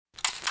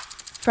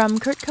From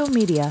Kurtco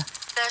Media.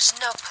 There's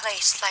no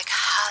place like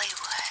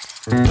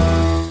Hollywood.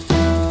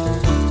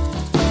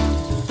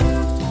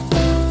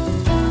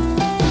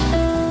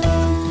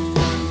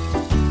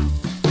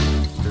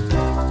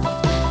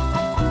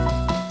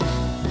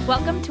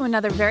 Welcome to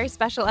another very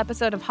special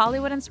episode of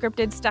Hollywood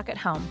Unscripted Stuck at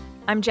Home.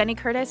 I'm Jenny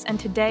Curtis, and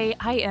today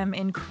I am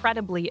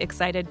incredibly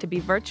excited to be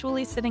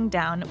virtually sitting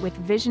down with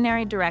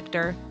visionary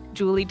director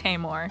Julie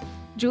Taymor.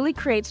 Julie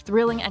creates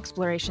thrilling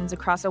explorations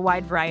across a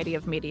wide variety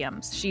of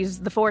mediums.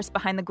 She's the force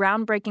behind the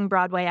groundbreaking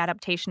Broadway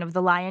adaptation of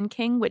The Lion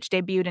King, which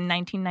debuted in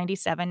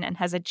 1997 and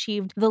has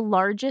achieved the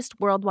largest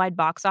worldwide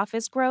box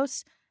office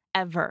gross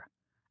ever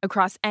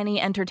across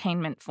any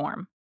entertainment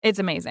form. It's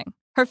amazing.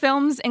 Her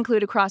films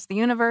include Across the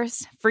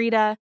Universe,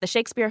 Frida, the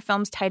Shakespeare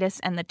films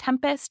Titus and the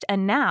Tempest,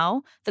 and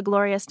now the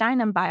Gloria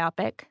Steinem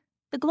biopic,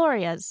 The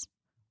Glorias.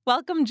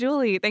 Welcome,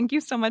 Julie. Thank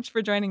you so much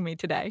for joining me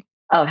today.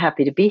 Oh,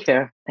 happy to be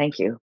here. Thank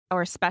you.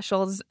 Our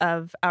specials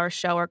of our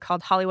show are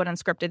called Hollywood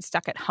Unscripted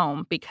Stuck at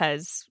Home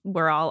because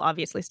we're all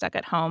obviously stuck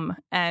at home.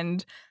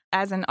 And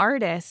as an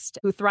artist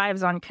who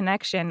thrives on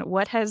connection,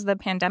 what has the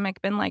pandemic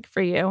been like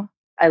for you?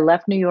 I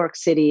left New York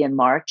City in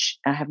March.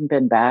 I haven't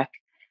been back.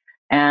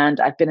 And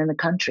I've been in the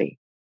country.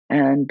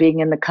 And being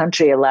in the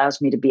country allows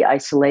me to be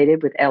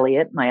isolated with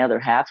Elliot, my other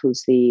half,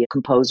 who's the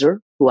composer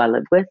who I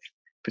lived with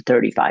for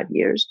 35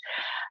 years.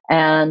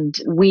 And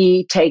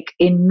we take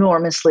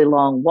enormously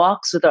long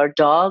walks with our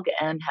dog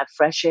and have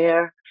fresh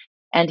air.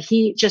 And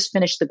he just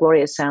finished the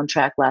Gloria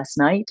soundtrack last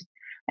night.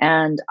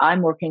 And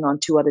I'm working on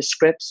 2 other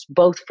scripts,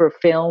 both for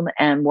film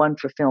and one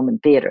for film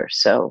and theater.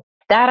 So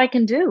that I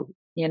can do.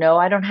 You know,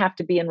 I don't have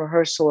to be in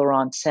rehearsal or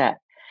on set.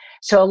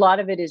 So a lot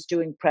of it is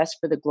doing press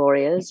for the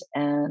Glorias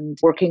and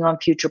working on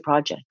future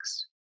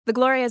projects. The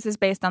Glorias is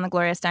based on the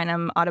Gloria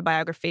Steinem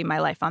autobiography, My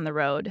Life on the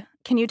Road.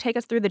 Can you take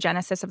us through the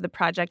genesis of the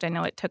project? I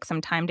know it took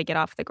some time to get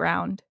off the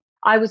ground.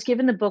 I was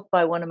given the book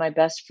by one of my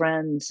best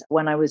friends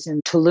when I was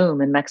in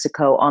Tulum in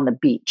Mexico on the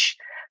beach.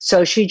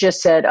 So she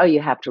just said, oh,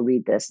 you have to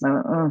read this.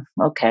 And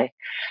okay.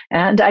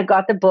 And I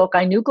got the book.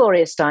 I knew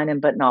Gloria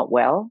Steinem, but not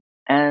well.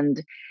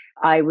 And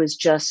I was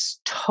just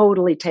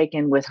totally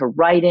taken with her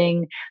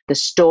writing, the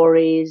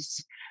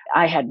stories.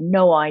 I had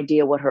no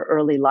idea what her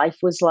early life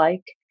was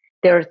like.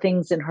 There are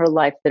things in her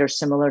life that are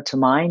similar to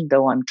mine,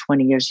 though I'm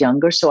 20 years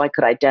younger, so I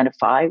could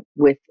identify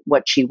with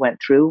what she went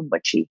through,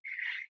 what she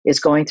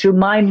is going through.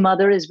 My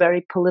mother is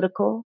very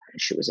political.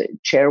 She was a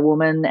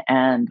chairwoman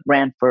and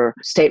ran for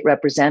state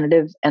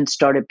representative and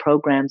started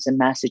programs in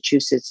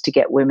Massachusetts to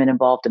get women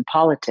involved in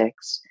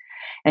politics.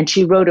 And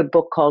she wrote a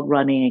book called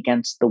Running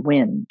Against the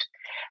Wind.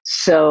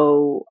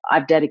 So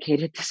I've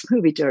dedicated this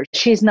movie to her.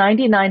 She's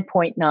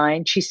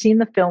 99.9. She's seen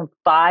the film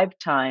 5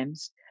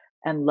 times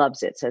and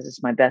loves it, says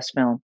it's my best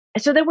film.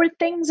 So there were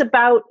things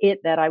about it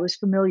that I was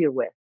familiar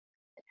with,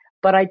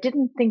 but I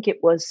didn't think it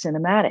was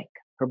cinematic,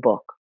 her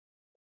book.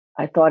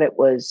 I thought it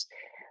was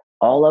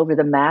all over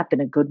the map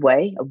in a good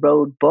way, a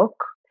road book.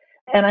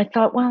 And I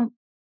thought, well,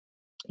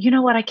 you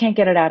know what? I can't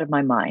get it out of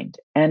my mind.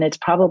 And it's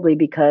probably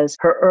because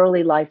her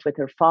early life with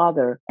her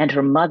father and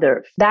her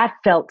mother, that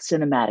felt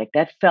cinematic.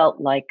 That felt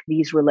like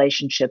these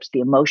relationships, the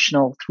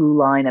emotional through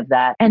line of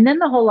that. And then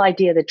the whole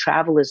idea that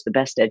travel is the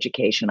best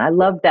education. I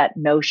love that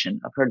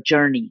notion of her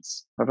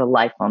journeys, of her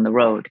life on the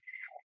road.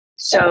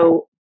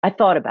 So I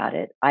thought about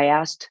it. I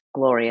asked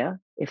Gloria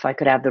if I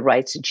could have the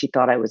rights, and she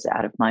thought I was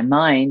out of my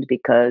mind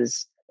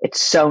because it's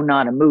so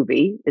not a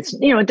movie. It's,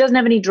 you know, it doesn't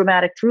have any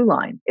dramatic through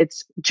line.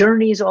 It's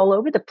journeys all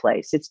over the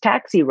place. It's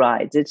taxi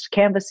rides. It's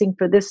canvassing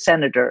for this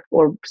senator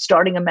or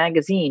starting a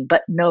magazine,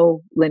 but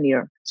no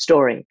linear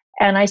story.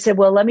 And I said,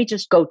 well, let me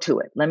just go to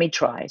it. Let me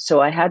try.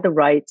 So I had the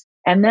rights.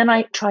 And then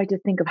I tried to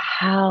think of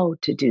how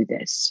to do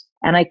this.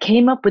 And I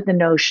came up with the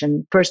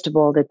notion, first of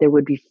all, that there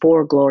would be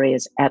 4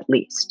 Glorias at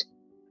least.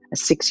 A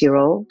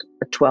 6-year-old,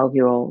 a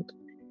 12-year-old.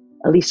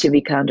 Alicia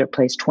Vikander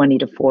plays 20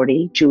 to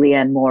 40.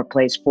 Julianne Moore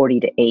plays 40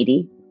 to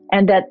 80.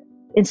 And that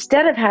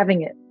instead of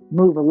having it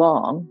move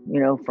along, you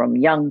know, from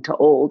young to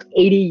old,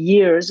 80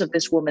 years of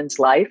this woman's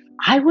life,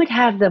 I would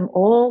have them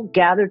all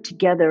gathered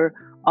together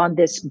on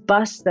this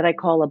bus that I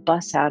call a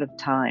bus out of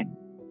time.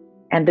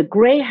 And the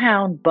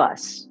Greyhound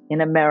bus in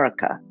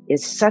America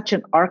is such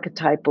an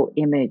archetypal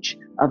image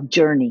of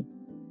journey,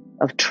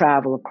 of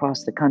travel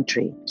across the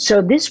country.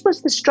 So this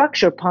was the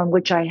structure upon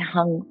which I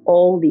hung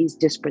all these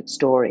disparate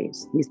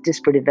stories, these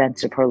disparate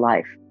events of her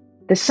life.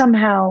 The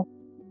somehow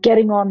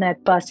getting on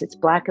that bus, it's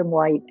black and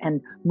white,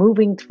 and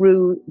moving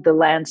through the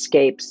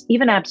landscapes,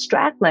 even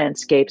abstract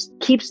landscapes,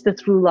 keeps the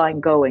through line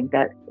going,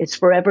 that it's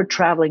forever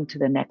traveling to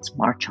the next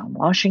March on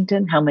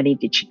Washington. How many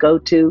did she go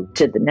to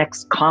the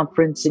next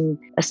conference in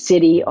a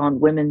city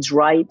on women's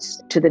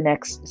rights, to the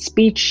next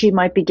speech she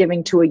might be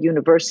giving to a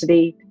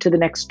university, to the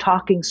next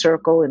talking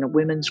circle in a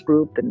women's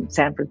group in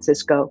San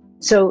Francisco.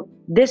 So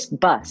this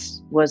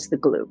bus was the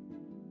glue.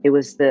 It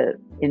was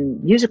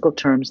in musical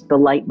terms, the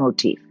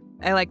leitmotif.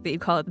 I like that you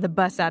call it the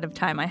bus out of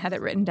time. I had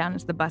it written down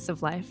as the bus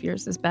of life.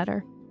 Yours is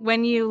better.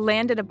 When you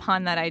landed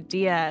upon that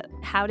idea,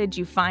 how did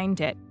you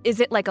find it? Is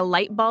it like a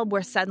light bulb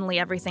where suddenly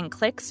everything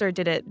clicks, or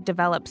did it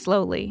develop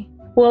slowly?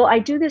 Well, I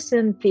do this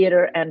in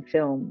theater and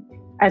film.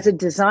 As a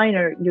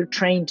designer, you're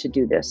trained to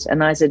do this.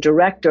 And as a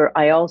director,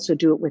 I also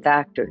do it with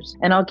actors.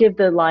 And I'll give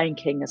The Lion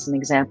King as an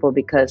example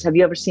because have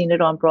you ever seen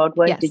it on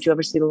Broadway? Yes. Did you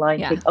ever see The Lion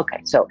Yeah. King? Okay,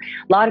 so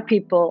a lot of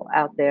people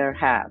out there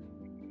have.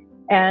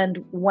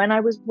 And when I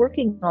was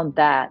working on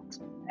that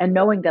and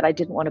knowing that I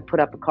didn't want to put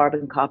up a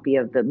carbon copy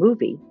of the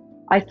movie,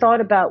 I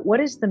thought about what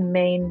is the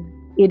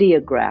main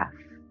ideograph?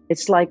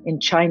 It's like in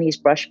Chinese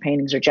brush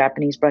paintings or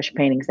Japanese brush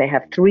paintings, they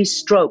have 3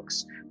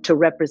 strokes to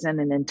represent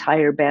an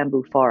entire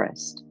bamboo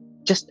forest.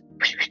 Just,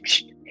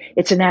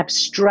 it's an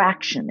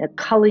abstraction, a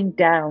culling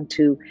down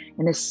to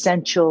an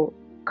essential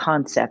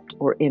concept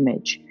or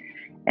image.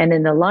 And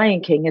in The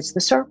Lion King, it's the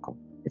circle.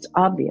 It's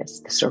obvious.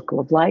 The circle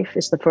of life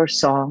is the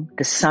first song.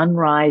 The sun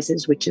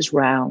rises, which is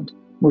round.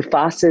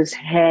 Mufasa's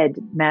head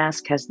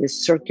mask has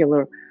this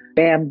circular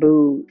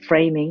bamboo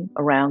framing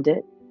around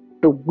it.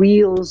 The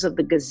wheels of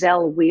the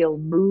gazelle wheel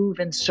move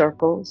in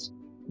circles.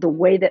 The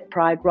way that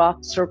Pride Rock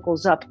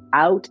circles up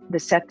out, the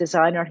set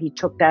designer, he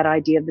took that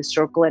idea of the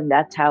circle, and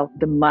that's how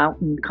the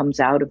mountain comes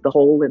out of the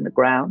hole in the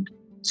ground.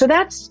 So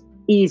that's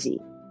easy.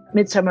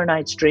 Midsummer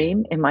Night's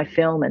Dream, in my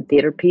film and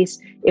theater piece,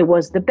 it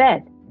was the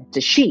bed,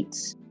 the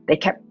sheets. They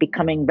kept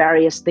becoming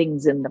various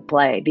things in the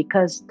play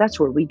because that's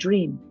where we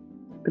dream.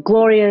 The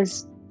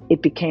Glorias,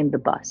 it became the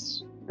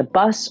bus. The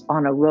bus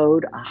on a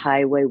road, a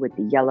highway with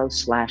the yellow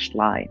slashed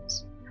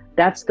lines.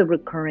 That's the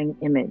recurring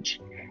image.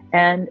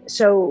 And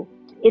so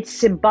it's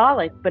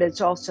symbolic, but it's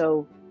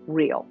also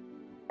real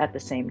at the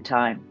same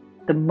time.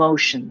 The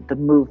motion, the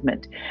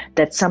movement,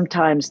 that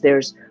sometimes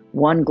there's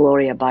one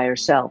Gloria by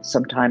herself,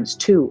 sometimes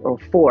 2 or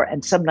 4,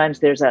 and sometimes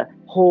there's a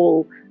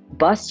whole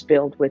bus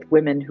filled with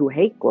women who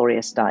hate Gloria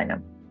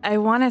Steinem. I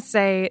want to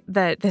say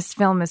that this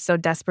film is so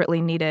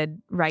desperately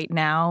needed right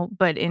now,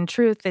 but in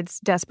truth, it's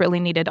desperately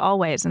needed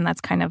always. And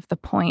that's kind of the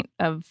point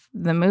of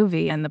the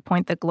movie and the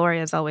point that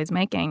Gloria is always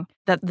making,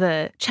 that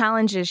the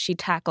challenges she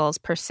tackles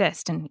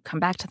persist and come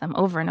back to them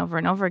over and over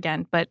and over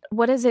again. But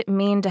what does it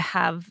mean to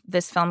have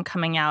this film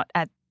coming out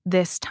at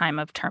this time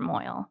of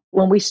turmoil?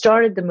 When we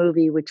started the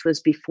movie, which was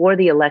before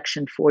the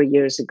election 4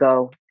 years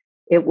ago,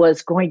 it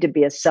was going to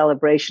be a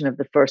celebration of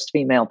the first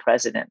female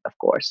president, of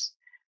course.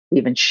 We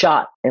even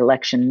shot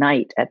election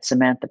night at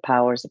Samantha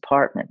Power's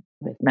apartment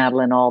with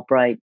Madeleine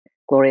Albright,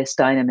 Gloria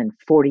Steinem, and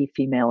 40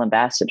 female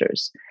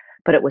ambassadors.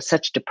 But it was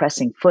such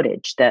depressing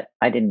footage that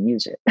I didn't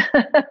use it.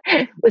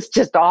 It was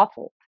just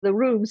awful. The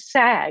room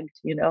sagged,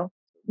 you know.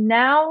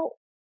 Now,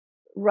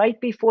 right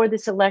before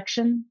this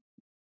election,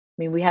 I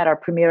mean, we had our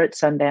premiere at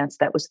Sundance.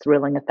 That was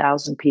thrilling.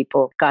 1,000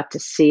 people got to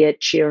see it,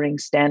 cheering,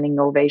 standing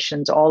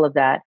ovations, all of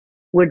that.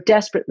 We're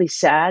desperately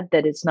sad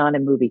that it's not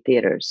in movie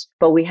theaters,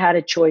 but we had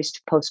a choice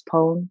to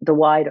postpone the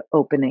wide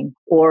opening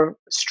or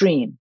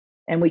stream.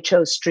 And we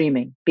chose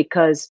streaming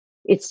because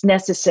it's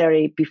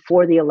necessary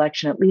before the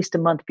election, at least a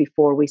month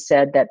before. We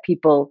said that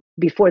people,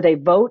 before they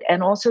vote,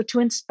 and also to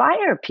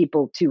inspire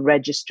people to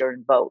register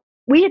and vote.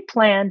 We had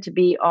planned to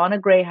be on a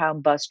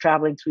Greyhound bus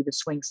traveling through the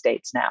swing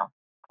states now.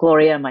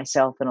 Gloria and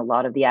myself and a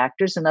lot of the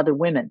actors and other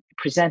women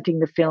presenting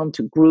the film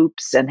to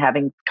groups and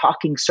having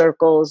talking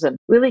circles and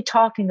really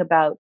talking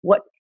about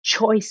what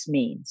choice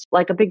means.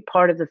 Like a big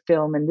part of the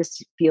film, and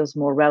this feels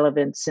more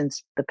relevant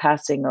since the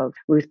passing of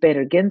Ruth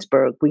Bader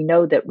Ginsburg, we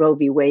know that Roe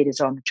v. Wade is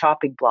on the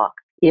chopping block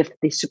if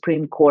the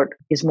Supreme Court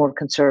is more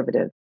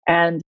conservative.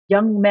 And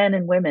young men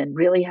and women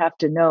really have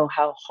to know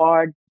how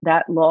hard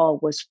that law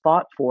was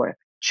fought for,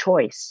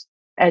 choice.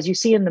 As you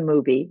see in the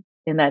movie,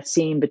 in that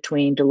scene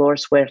between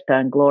Dolores Huerta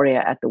and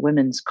Gloria at the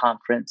women's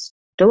conference,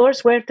 Dolores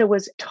Huerta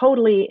was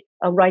totally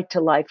a right to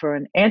life or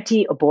an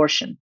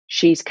anti-abortion.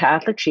 She's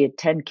Catholic, she had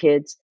 10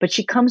 kids, but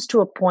she comes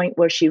to a point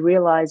where she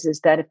realizes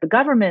that if the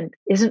government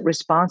isn't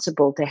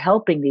responsible to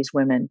helping these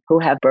women who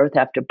have birth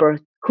after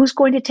birth, who's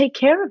going to take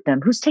care of them?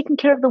 Who's taking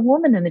care of the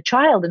woman and the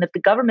child? And if the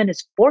government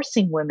is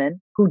forcing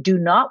women who do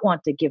not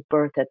want to give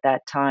birth at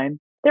that time,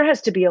 there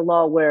has to be a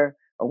law where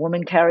a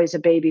woman carries a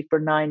baby for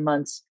 9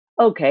 months.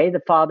 Okay,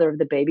 the father of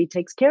the baby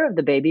takes care of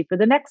the baby for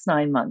the next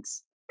 9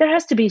 months. There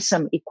has to be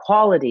some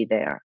equality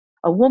there.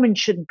 A woman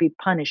shouldn't be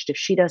punished if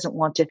she doesn't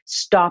want to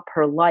stop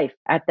her life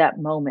at that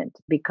moment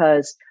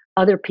because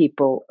other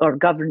people are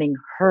governing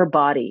her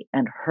body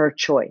and her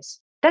choice.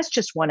 That's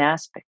just one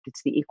aspect.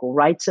 It's the Equal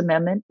Rights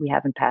Amendment. We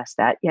haven't passed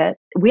that yet.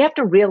 We have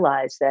to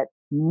realize that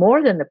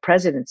more than the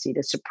presidency,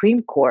 the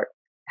Supreme Court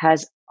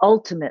has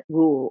ultimate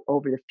rule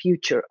over the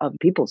future of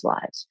people's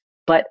lives.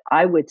 But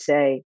I would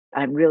say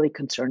I'm really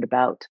concerned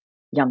about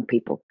young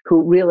people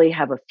who really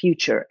have a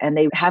future and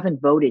they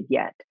haven't voted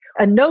yet.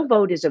 A no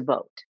vote is a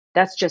vote.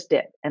 That's just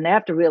it. And they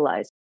have to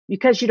realize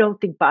because you don't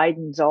think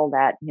Biden's all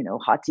that,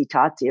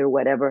 hotsy-totsy or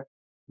whatever,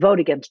 vote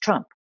against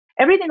Trump.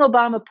 Everything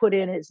Obama put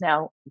in is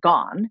now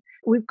gone.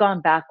 We've gone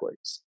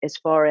backwards as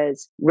far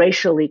as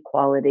racial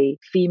equality,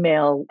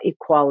 female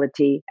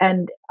equality,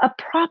 and a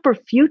proper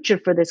future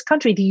for this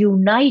country, the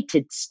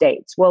United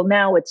States. Well,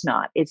 now it's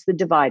not. It's the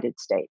divided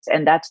states.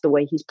 And that's the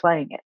way he's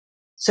playing it.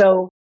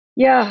 So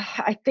Yeah,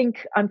 I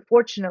think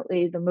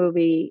unfortunately the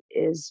movie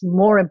is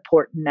more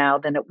important now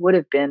than it would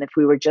have been if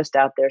we were just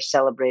out there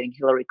celebrating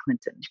Hillary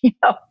Clinton.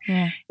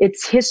 Yeah.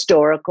 It's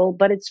historical,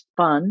 but it's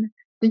fun.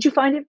 Did you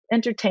find it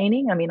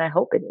entertaining? I mean, I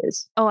hope it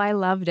is. Oh, I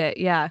loved it.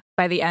 Yeah.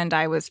 By the end,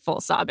 I was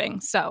full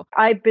sobbing. So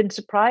I've been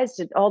surprised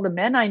at all the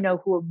men I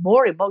know who are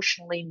more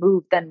emotionally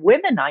moved than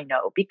women I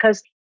know,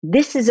 because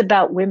this is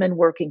about women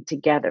working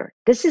together.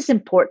 This is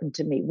important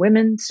to me.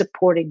 Women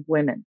supporting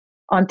women.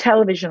 On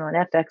television, on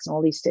FX, and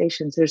all these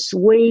stations, there's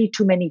way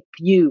too many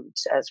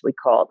feuds, as we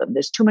call them.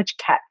 There's too much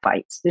cat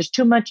fights. There's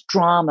too much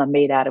drama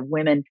made out of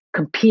women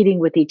competing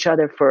with each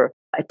other for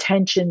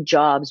attention,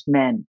 jobs,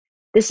 men.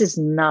 This is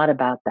not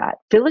about that.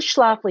 Phyllis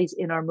Schlafly's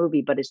in our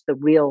movie, but it's the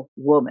real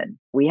woman.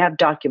 We have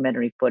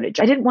documentary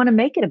footage. I didn't want to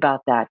make it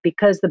about that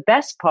because the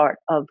best part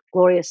of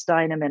Gloria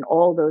Steinem and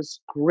all those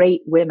great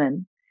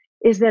women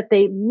is that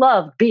they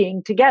love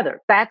being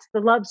together. That's the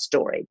love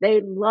story.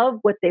 They love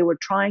what they were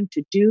trying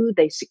to do.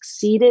 They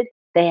succeeded.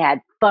 They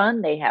had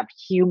fun. They have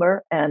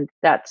humor. And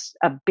that's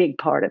a big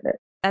part of it.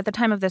 At the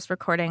time of this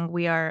recording,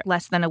 we are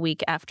less than a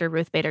week after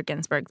Ruth Bader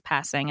Ginsburg's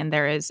passing, and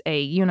there is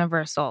a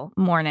universal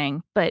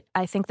mourning. But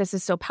I think this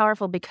is so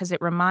powerful because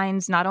it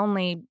reminds not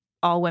only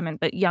all women,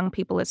 but young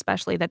people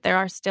especially, that there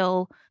are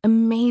still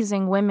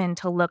amazing women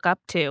to look up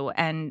to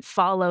and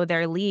follow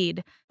their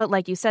lead. But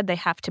like you said, they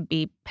have to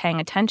be paying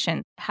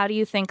attention. How do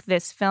you think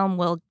this film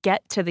will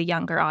get to the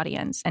younger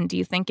audience? And do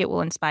you think it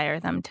will inspire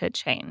them to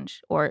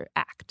change or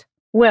act?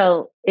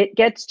 Well, it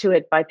gets to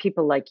it by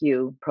people like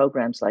you,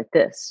 programs like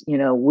this.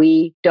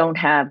 We don't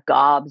have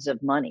gobs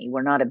of money.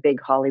 We're not a big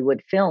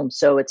Hollywood film.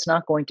 So it's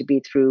not going to be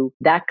through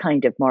that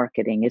kind of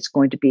marketing. It's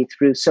going to be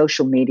through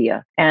social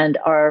media. And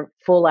our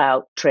full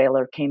out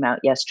trailer came out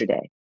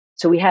yesterday.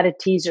 So we had a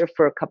teaser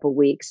for a couple of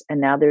weeks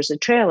and now there's a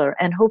trailer.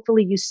 And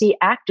hopefully you see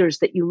actors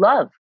that you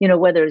love,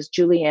 whether it's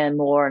Julianne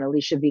Moore and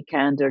Alicia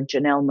Vikander,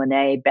 Janelle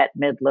Monáe, Bette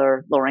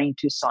Midler, Lorraine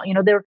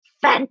Toussaint, they're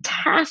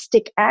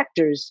fantastic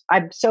actors.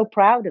 I'm so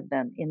proud of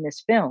them in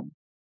this film.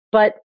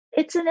 But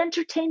it's an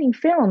entertaining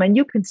film, and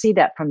you can see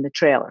that from the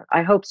trailer.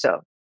 I hope so.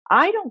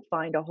 I don't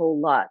find a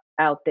whole lot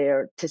out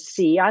there to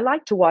see. I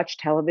like to watch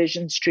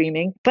television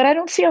streaming, but I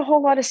don't see a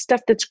whole lot of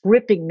stuff that's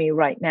gripping me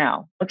right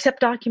now,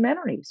 except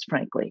documentaries,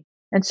 frankly.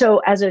 And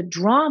so as a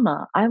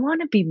drama, I want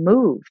to be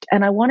moved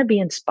and I want to be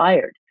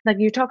inspired. Like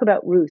you talk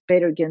about Ruth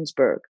Bader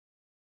Ginsburg.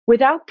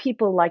 Without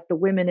people like the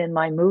women in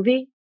my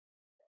movie,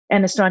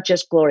 and it's not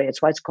just Gloria,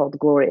 it's why it's called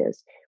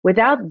Glorias.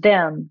 Without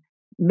them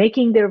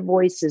making their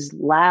voices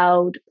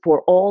loud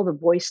for all the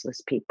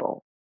voiceless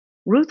people,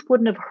 Ruth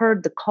wouldn't have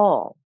heard the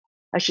call.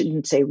 I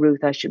shouldn't say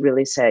Ruth, I should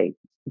really say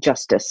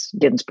Justice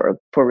Ginsburg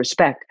for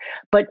respect.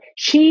 But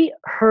she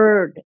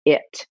heard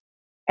it,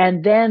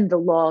 and then the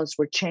laws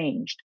were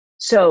changed.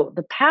 So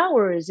the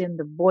power is in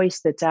the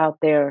voice that's out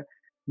there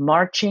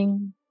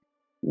marching,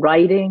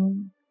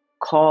 writing,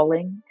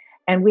 calling.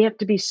 And we have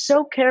to be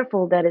so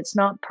careful that it's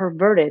not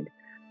perverted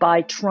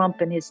by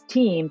Trump and his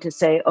team to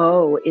say,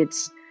 oh,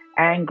 it's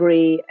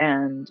angry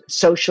and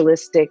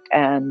socialistic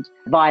and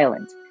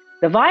violent.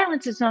 The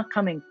violence is not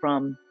coming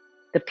from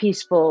the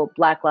peaceful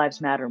Black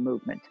Lives Matter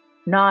movement,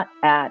 not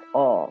at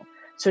all.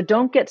 So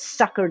don't get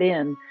suckered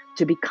in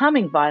to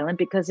becoming violent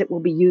because it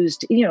will be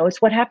used,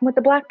 it's what happened with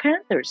the Black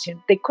Panthers.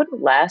 They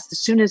couldn't last. As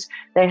soon as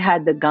they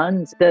had the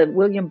guns, the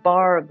William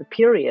Barr of the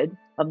period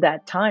of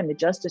that time, the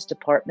Justice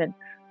Department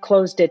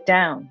closed it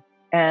down.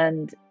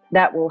 And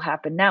that will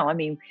happen now. I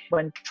mean,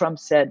 when Trump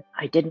said,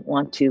 I didn't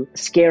want to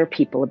scare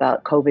people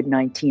about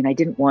COVID-19, I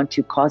didn't want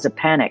to cause a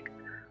panic.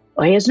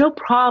 Well, he has no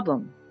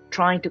problem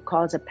trying to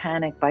cause a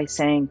panic by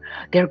saying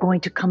they're going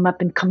to come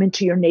up and come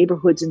into your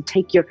neighborhoods and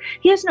take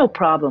he has no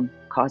problem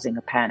causing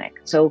a panic.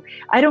 So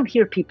I don't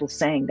hear people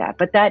saying that,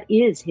 but that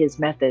is his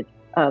method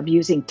of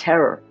using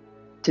terror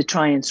to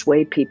try and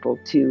sway people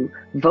to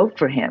vote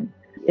for him,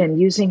 and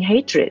using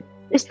hatred.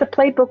 It's the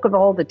playbook of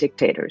all the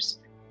dictators.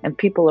 And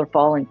people are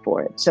falling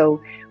for it.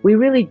 So we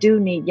really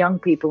do need young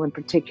people in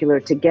particular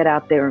to get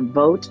out there and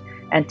vote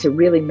and to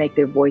really make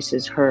their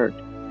voices heard.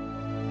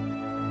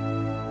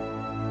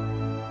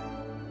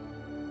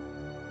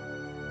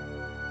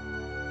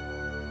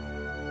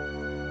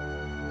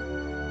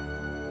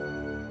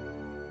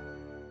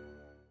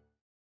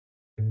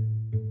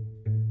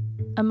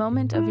 A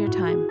Moment of Your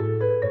Time,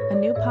 a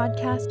new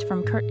podcast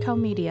from Kurtco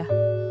Media.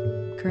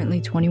 Currently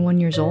 21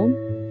 years old.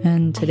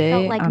 And today,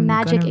 I felt like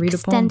magic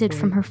extended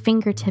from her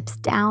fingertips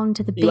down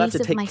to the base of my spine. You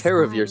have to take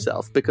care of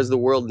yourself because the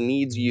world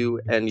needs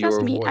you and your voice.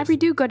 Trust me, every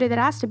do-gooder that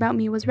asked about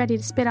me was ready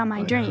to spit on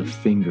my drink. Her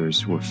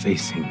fingers were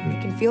facing me.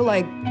 You can feel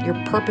like your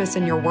purpose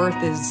and your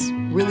worth is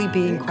really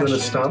being questioned.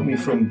 It's going to stop me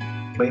from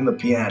playing the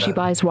piano. She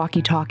buys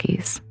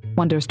walkie-talkies,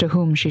 wonders to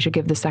whom she should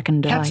give the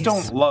second device.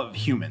 Cats don't love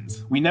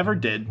humans. We never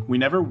did. We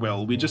never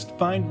will. We just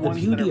find ones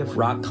that are... The beauty of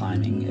rock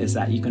climbing is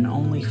that you can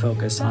only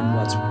focus on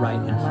what's right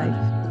in front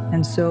of you.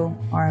 And so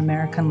our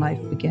American life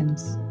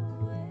begins.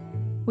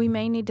 We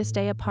may need to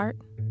stay apart,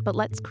 but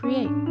let's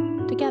create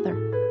together.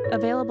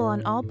 Available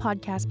on all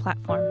podcast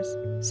platforms.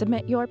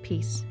 Submit your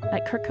piece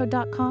at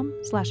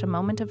kurtco.com/a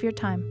moment of your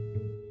time.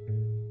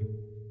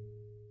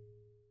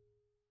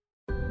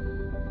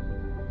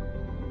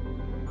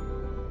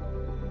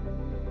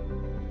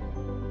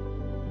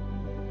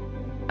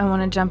 I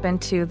want to jump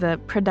into the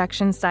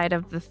production side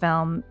of the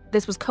film.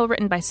 This was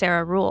co-written by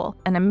Sarah Ruhl,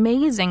 an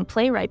amazing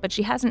playwright, but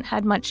she hasn't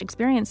had much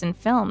experience in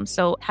film.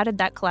 So how did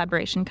that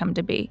collaboration come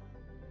to be?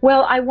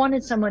 Well, I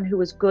wanted someone who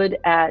was good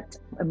at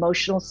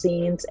emotional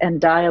scenes and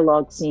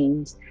dialogue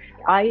scenes.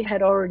 I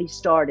had already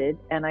started,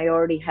 and I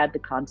already had the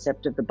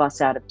concept of the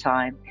bus out of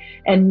time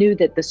and knew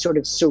that the sort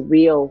of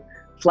surreal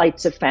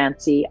flights of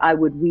fancy I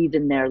would weave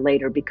in there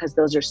later because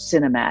those are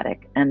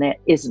cinematic and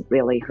that isn't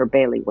really her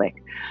bailiwick.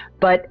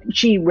 But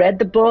she read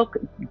the book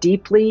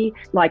deeply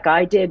like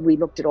I did. We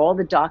looked at all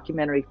the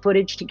documentary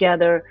footage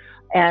together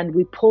and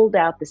we pulled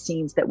out the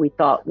scenes that we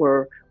thought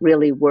were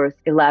really worth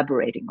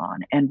elaborating on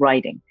and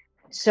writing.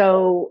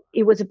 So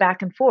it was a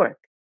back and forth.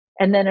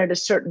 And then at a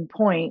certain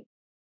point,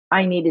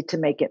 I needed to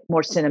make it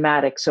more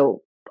cinematic.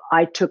 So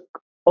I took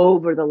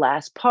over the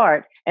last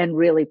part and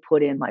really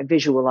put in my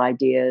visual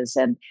ideas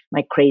and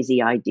my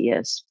crazy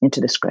ideas into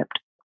the script.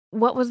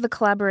 What was the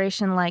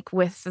collaboration like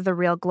with the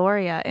real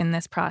Gloria in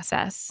this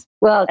process?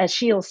 Well, as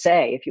she'll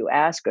say, if you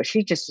ask her,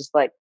 she just is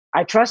like,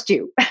 I trust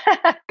you.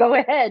 Go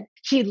ahead.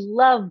 She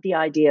loved the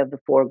idea of the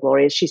four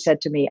Glorias. She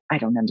said to me, I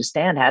don't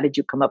understand. How did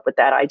you come up with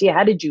that idea?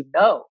 How did you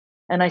know?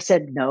 And I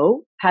said,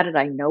 no. How did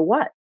I know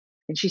what?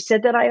 And she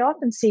said that I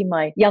often see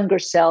my younger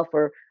self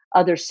or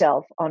other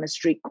self on a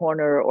street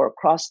corner or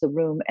across the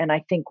room. And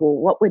I think, well,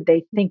 what would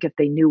they think if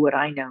they knew what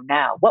I know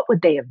now? What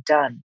would they have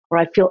done? Or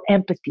I feel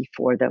empathy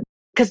for them.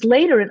 Because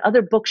later in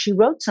other books, she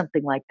wrote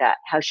something like that,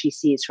 how she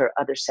sees her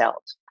other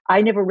selves.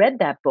 I never read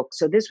that book.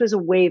 So this was a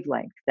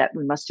wavelength that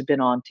we must have been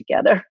on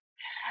together.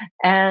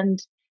 And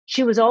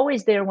she was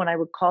always there when I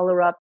would call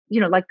her up,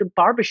 like the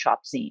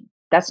barbershop scene.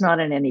 That's not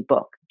in any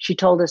book. She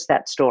told us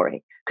that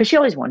story because she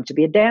always wanted to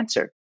be a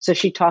dancer. So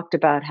she talked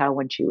about how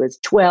when she was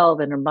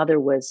 12 and her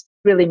mother was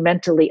really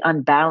mentally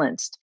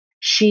unbalanced,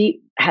 she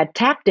had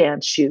tap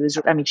dance shoes.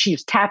 I mean, she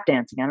was tap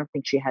dancing. I don't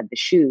think she had the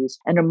shoes.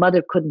 And her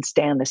mother couldn't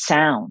stand the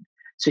sound.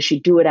 So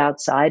she'd do it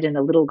outside and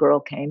a little girl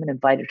came and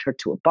invited her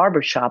to a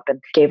barbershop and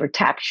gave her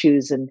tap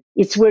shoes. And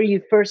it's where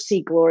you first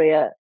see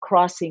Gloria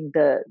crossing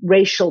the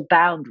racial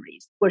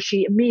boundaries, where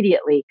she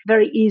immediately,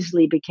 very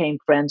easily became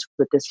friends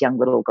with this young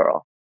little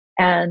girl.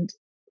 And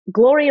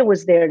Gloria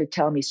was there to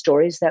tell me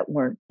stories that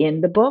weren't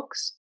in the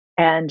books.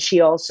 And she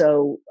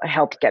also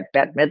helped get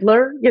Bette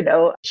Midler.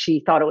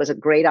 She thought it was a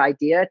great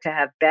idea to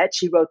have Bette.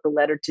 She wrote the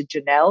letter to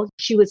Janelle.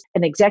 She was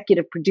an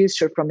executive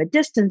producer from a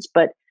distance,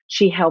 but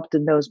she helped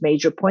in those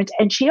major points.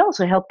 And she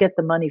also helped get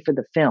the money for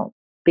the film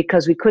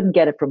because we couldn't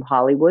get it from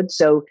Hollywood.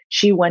 So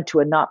she went to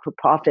a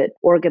not-for-profit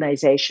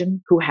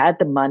organization who had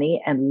the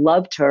money and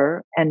loved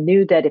her and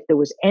knew that if there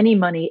was any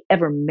money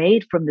ever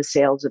made from the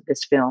sales of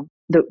this film,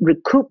 the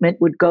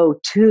recoupment would go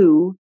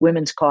to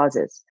women's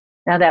causes.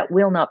 Now, that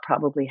will not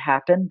probably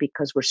happen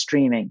because we're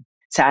streaming,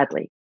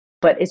 sadly.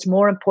 But it's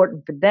more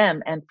important for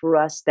them and for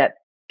us that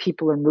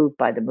people are moved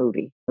by the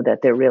movie, that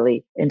they're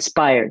really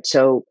inspired.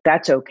 So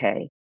that's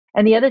okay.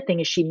 And the other thing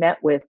is she met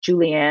with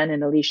Julianne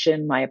and Alicia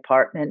in my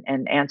apartment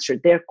and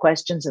answered their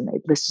questions, and they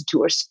listened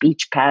to her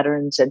speech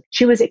patterns, and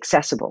she was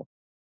accessible.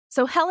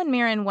 So Helen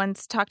Mirren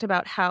once talked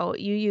about how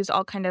you use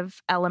all kind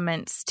of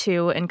elements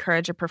to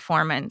encourage a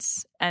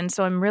performance. And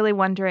so I'm really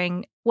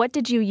wondering, what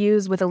did you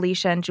use with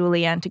Alicia and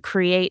Julianne to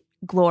create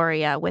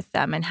Gloria with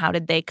them, and how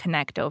did they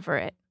connect over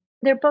it?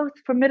 They're both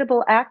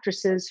formidable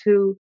actresses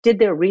who did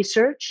their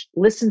research,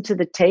 listened to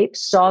the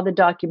tapes, saw the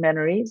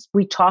documentaries.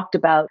 We talked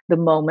about the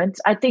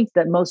moments. I think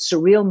the most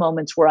surreal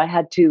moments where I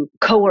had to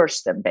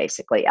coerce them,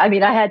 basically. I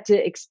mean, I had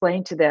to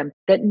explain to them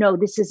that, no,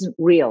 this isn't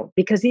real,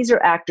 because these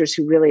are actors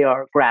who really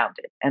are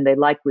grounded and they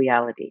like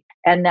reality.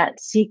 And that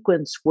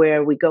sequence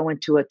where we go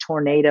into a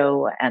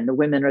tornado and the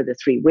women are the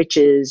three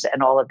witches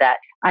and all of that,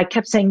 I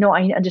kept saying, no,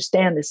 I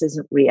understand this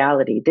isn't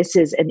reality. This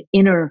is an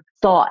inner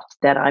thought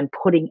that I'm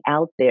putting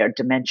out there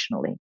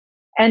dimensionally.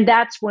 And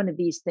that's one of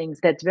these things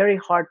that's very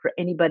hard for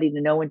anybody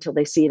to know until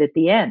they see it at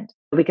the end,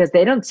 because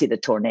they don't see the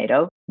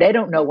tornado. They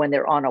don't know when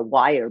they're on a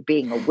wire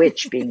being a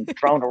witch being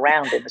thrown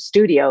around in the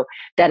studio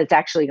that it's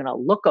actually going to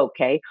look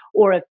okay.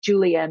 Or if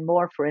Julianne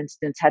Moore, for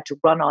instance, had to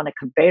run on a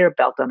conveyor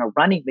belt on a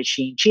running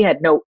machine, she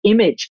had no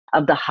image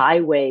of the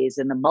highways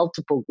and the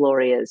multiple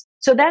Glorias.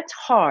 So that's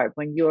hard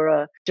when you're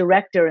a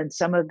director and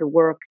some of the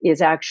work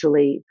is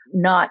actually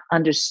not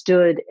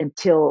understood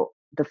until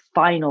the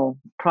final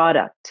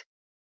product.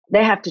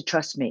 They have to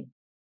trust me.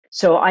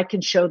 So I can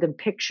show them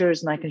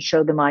pictures and I can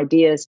show them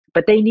ideas,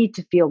 but they need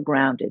to feel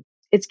grounded.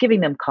 It's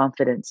giving them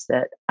confidence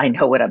that I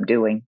know what I'm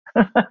doing.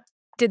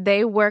 Did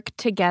they work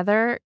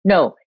together?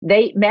 No,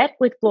 they met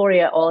with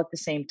Gloria all at the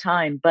same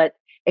time, but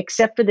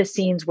except for the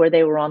scenes where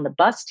they were on the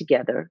bus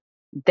together,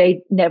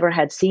 they never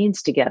had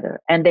scenes together,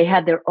 and they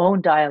had their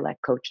own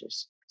dialect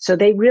coaches. So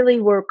they really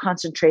were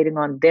concentrating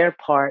on their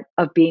part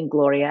of being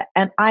Gloria.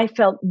 And I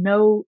felt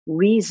no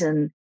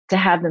reason to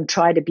have them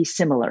try to be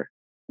similar.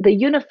 The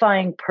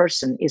unifying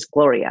person is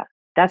Gloria.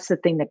 That's the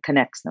thing that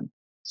connects them.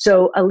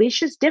 So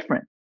Alicia's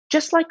different,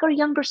 just like our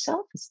younger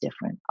self is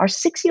different. Our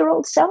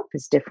 6-year-old self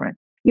is different.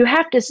 You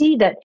have to see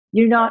that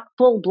you're not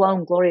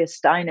full-blown Gloria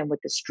Steinem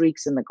with the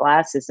streaks and the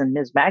glasses and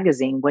Ms.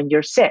 Magazine when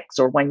you're 6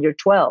 or when you're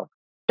 12.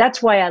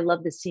 That's why I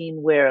love the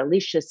scene where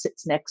Alicia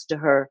sits next to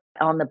her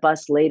on the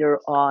bus later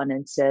on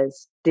and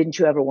says, didn't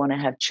you ever want to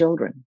have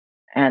children?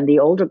 And the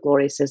older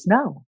Gloria says,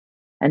 no.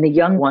 And the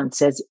young one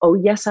says, oh,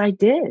 yes, I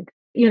did.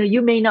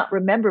 You may not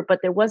remember, but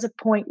there was a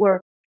point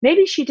where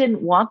maybe she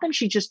didn't want them.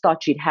 She just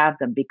thought she'd have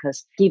them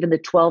because even the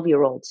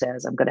 12-year-old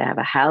says, I'm going to have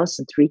a house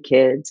and 3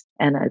 kids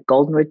and a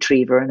golden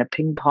retriever and a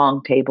ping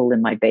pong table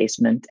in my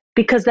basement.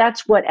 Because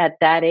that's what at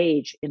that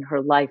age in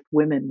her life,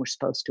 women were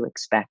supposed to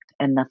expect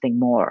and nothing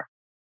more.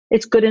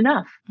 It's good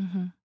enough.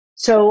 Mm-hmm.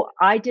 So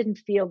I didn't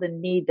feel the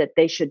need that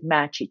they should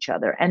match each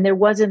other. And there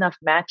was enough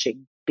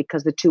matching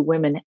because the 2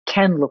 women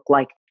can look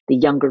like the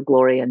younger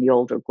Gloria and the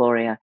older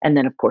Gloria. And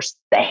then, of course,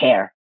 the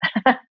hair.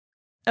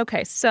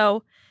 Okay,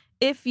 so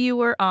if you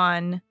were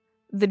on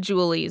the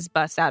Julie's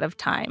bus out of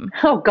time,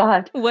 oh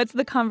God, what's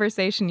the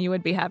conversation you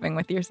would be having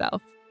with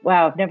yourself?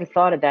 Wow, I've never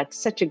thought of that.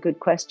 Such a good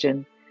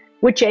question.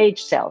 Which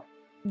age self?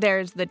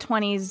 There's the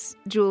 20s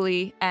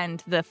Julie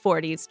and the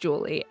 40s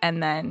Julie,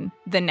 and then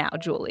the now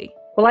Julie.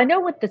 Well, I know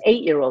what the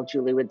 8-year-old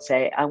Julie would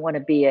say. I want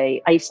to be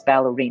a ice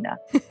ballerina.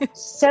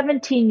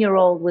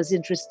 17-year-old was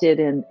interested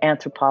in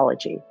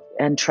anthropology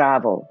and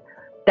travel.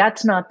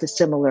 That's not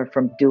dissimilar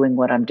from doing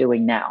what I'm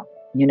doing now,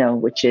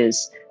 which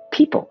is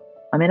people.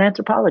 I'm an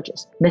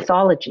anthropologist,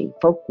 mythology,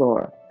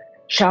 folklore,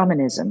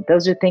 shamanism.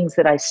 Those are things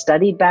that I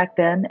studied back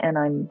then, and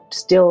I'm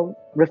still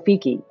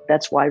Rafiki.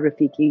 That's why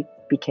Rafiki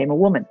became a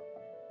woman.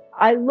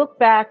 I look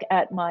back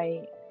at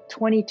my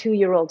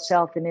 22-year-old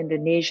self in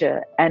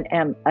Indonesia and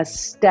am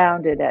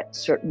astounded at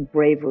certain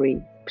bravery,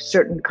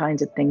 certain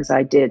kinds of things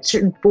I did,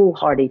 certain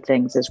foolhardy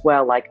things as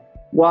well, like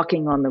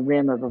walking on the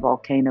rim of a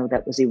volcano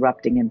that was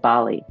erupting in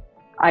Bali.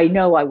 I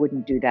know I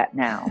wouldn't do that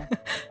now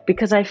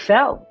because I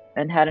fell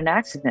and had an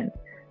accident.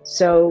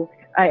 So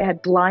I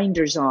had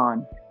blinders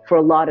on for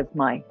a lot of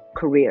my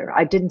career.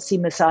 I didn't see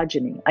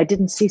misogyny. I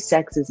didn't see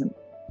sexism.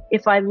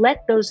 If I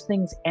let those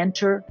things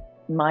enter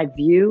my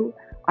view,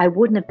 I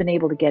wouldn't have been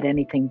able to get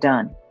anything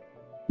done.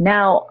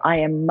 Now I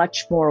am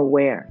much more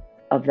aware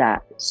of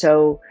that.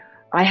 So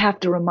I have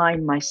to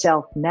remind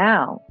myself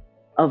now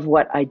of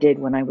what I did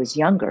when I was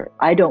younger.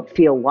 I don't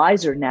feel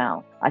wiser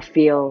now. I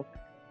feel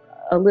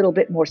a little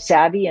bit more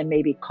savvy and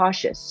maybe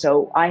cautious.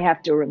 So I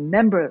have to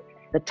remember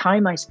the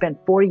time I spent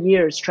 4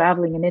 years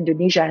traveling in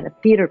Indonesia at a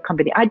theater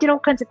company. I did all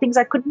kinds of things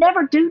I could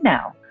never do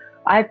now.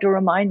 I have to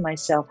remind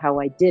myself how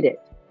I did it.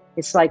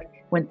 It's like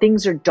when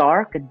things are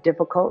dark and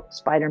difficult,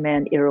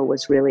 Spider-Man era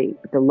was really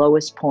the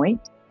lowest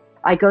point.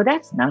 I go,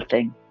 that's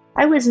nothing.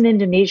 I was in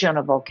Indonesia on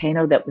a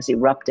volcano that was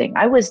erupting.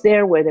 I was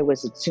there where there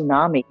was a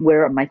tsunami,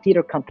 where my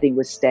theater company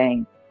was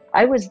staying.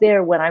 I was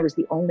there when I was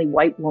the only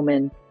white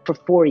woman for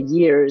 4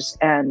 years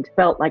and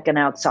felt like an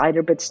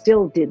outsider, but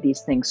still did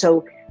these things.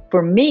 So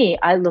for me,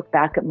 I look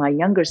back at my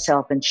younger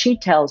self and she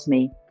tells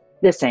me,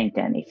 this ain't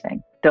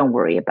anything. Don't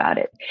worry about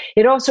it.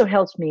 It also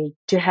helps me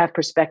to have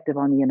perspective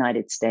on the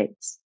United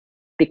States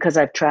because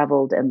I've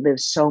traveled and lived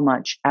so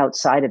much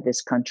outside of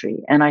this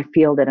country. And I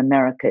feel that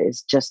America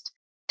is just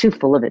too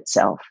full of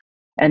itself.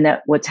 And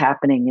that what's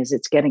happening is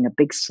it's getting a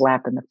big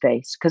slap in the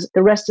face because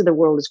the rest of the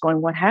world is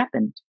going, what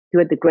happened? You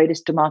had the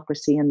greatest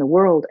democracy in the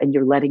world and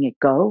you're letting it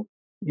go,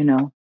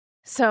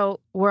 So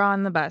we're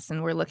on the bus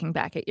and we're looking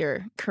back at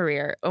your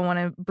career. I want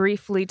to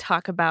briefly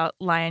talk about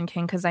Lion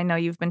King because I know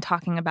you've been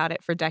talking about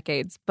it for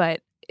decades,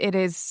 but it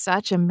is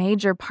such a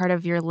major part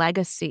of your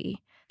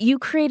legacy. You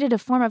created a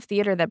form of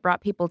theater that brought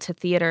people to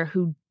theater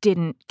who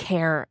didn't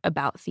care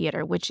about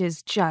theater, which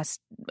is just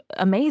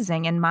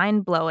amazing and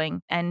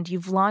mind-blowing. And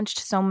you've launched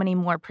so many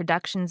more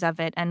productions of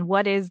it. And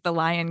what is The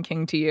Lion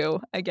King to you,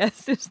 I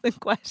guess, is the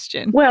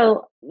question.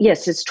 Well,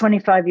 yes, it's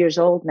 25 years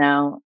old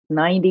now.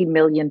 90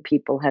 million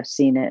people have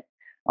seen it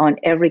on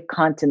every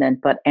continent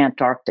but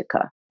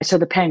Antarctica. So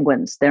the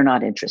penguins, they're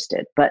not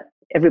interested, but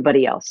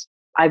everybody else.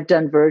 I've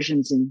done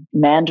versions in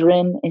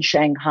Mandarin in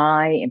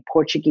Shanghai, in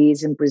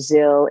Portuguese in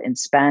Brazil, in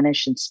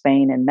Spanish in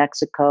Spain and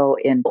Mexico,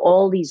 in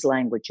all these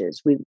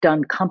languages. We've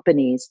done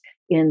companies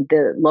in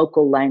the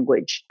local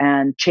language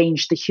and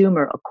changed the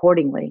humor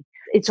accordingly.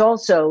 It's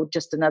also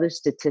just another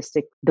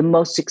statistic, the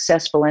most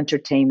successful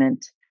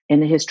entertainment in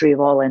the history of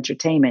all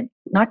entertainment,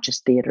 not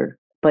just theater,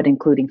 but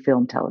including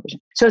film, television.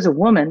 So as a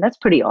woman, that's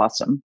pretty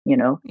awesome,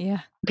 Yeah.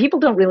 People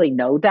don't really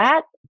know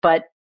that,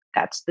 but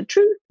that's the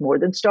truth, more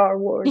than Star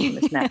Wars. And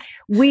this and that.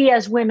 We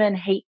as women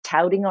hate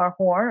touting our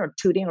horn or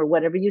tooting or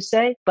whatever you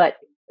say, but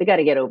we got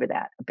to get over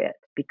that a bit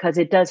because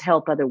it does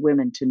help other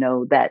women to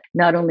know that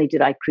not only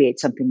did I create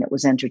something that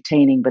was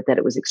entertaining, but that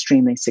it was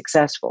extremely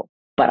successful.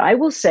 But I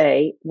will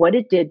say what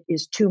it did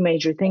is 2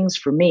 major things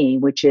for me,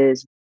 which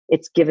is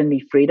it's given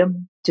me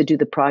freedom to do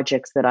the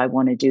projects that I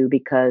want to do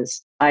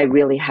because I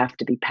really have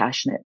to be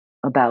passionate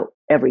about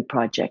every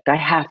project. I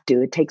have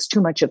to. It takes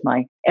too much of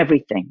my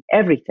everything.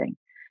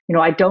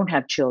 I don't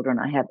have children.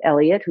 I have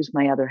Elliot, who's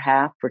my other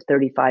half for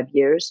 35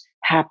 years,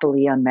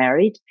 happily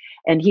unmarried.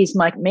 And he's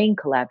my main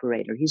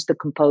collaborator. He's the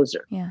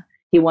composer. Yeah.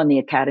 He won the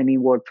Academy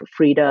Award for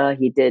Frida.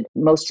 He did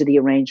most of the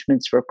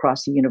arrangements for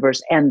Across the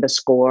Universe and the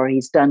score.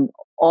 He's done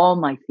all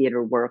my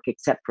theater work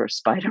except for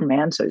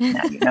Spider-Man, so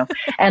now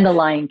and The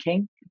Lion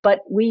King. but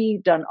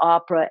we've done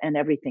opera and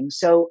everything.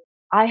 So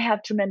I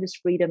have tremendous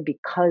freedom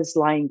because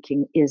Lion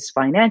King is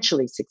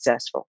financially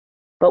successful.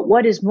 But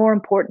what is more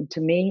important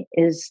to me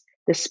is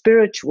the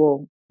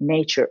spiritual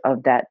nature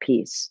of that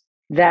piece,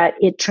 that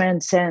it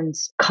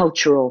transcends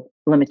cultural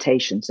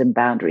limitations and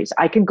boundaries.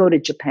 I can go to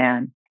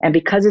Japan, and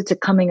because it's a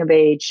coming of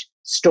age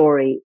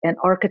story, an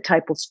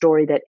archetypal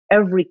story that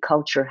every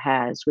culture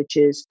has, which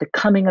is the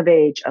coming of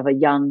age of a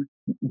young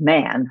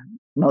man,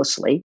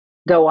 mostly,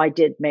 though I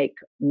did make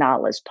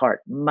Nala's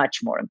part much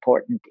more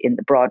important in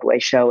the Broadway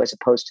show as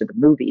opposed to the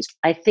movies.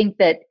 I think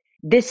that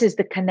this is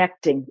the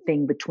connecting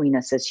thing between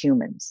us as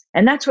humans.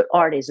 And that's what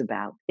art is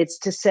about. It's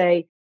to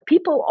say,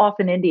 people off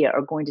in India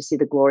are going to see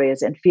the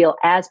Glorias and feel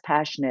as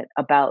passionate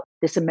about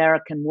this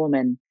American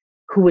woman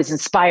who was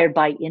inspired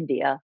by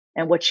India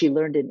and what she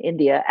learned in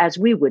India as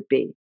we would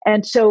be.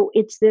 And so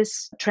it's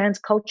this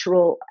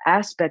transcultural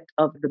aspect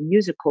of the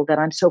musical that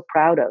I'm so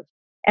proud of.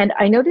 And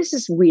I know this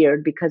is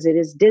weird because it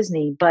is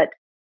Disney, but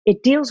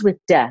it deals with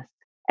death.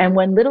 And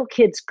when little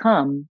kids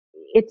come,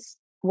 it's,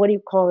 what do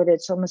you call it?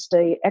 It's almost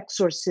an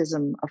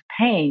exorcism of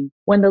pain.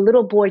 When the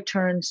little boy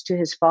turns to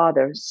his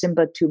father,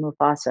 Simba to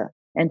Mufasa,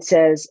 and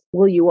says,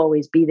 "Will you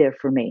always be there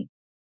for me?"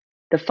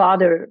 The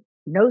father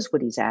knows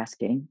what he's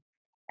asking.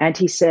 And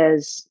he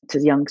says to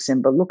young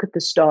Simba, "Look at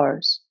the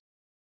stars.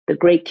 The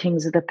great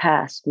kings of the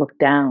past look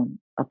down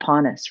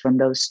upon us from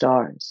those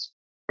stars.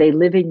 They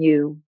live in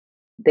you.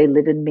 They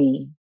live in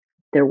me.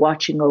 They're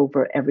watching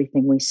over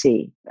everything we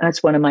see."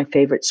 That's one of my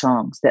favorite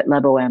songs that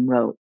Lebo M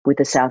wrote with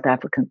a South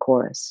African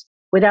chorus.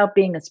 Without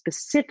being a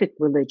specific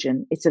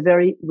religion, it's a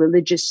very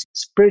religious,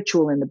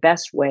 spiritual in the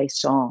best way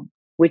song,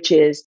 which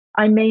is,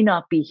 I may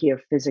not be here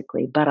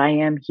physically, but I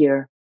am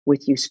here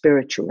with you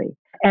spiritually.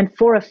 And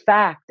for a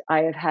fact, I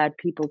have had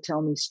people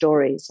tell me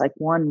stories. Like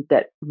one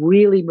that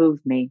really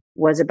moved me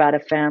was about a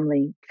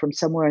family from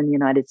somewhere in the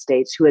United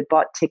States who had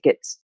bought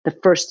tickets the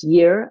first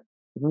year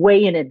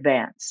way in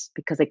advance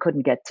because they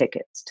couldn't get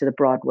tickets to the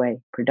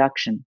Broadway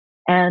production.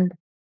 And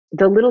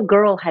the little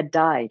girl had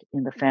died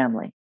in the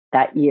family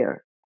that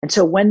year. And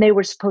so when they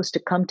were supposed to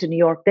come to New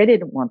York, they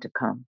didn't want to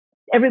come.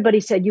 Everybody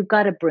said, "You've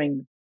got to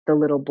bring the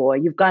little boy.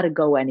 You've got to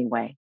go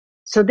anyway."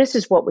 So this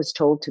is what was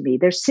told to me.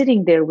 They're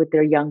sitting there with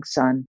their young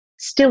son,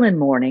 still in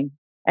mourning,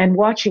 and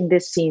watching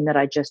this scene that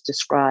I just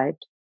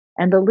described.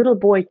 And the little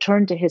boy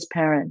turned to his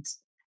parents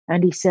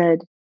and he said,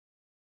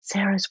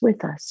 "Sarah's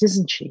with us,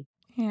 isn't she?"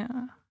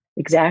 Yeah.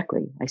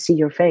 Exactly. I see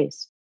your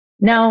face.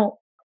 Now,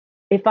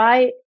 if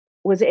I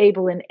was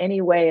able in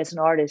any way as an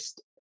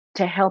artist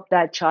to help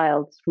that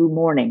child through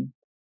mourning,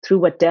 through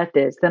what death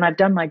is, then I've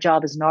done my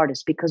job as an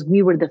artist because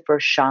we were the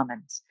first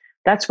shamans.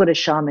 That's what a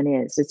shaman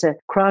is. It's a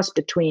cross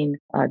between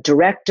a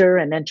director,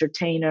 an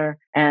entertainer,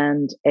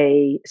 and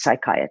a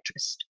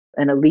psychiatrist,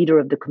 and a leader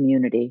of the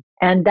community.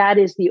 And that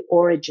is the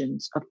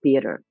origins of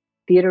theater.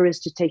 Theater is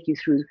to take you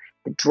through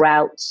the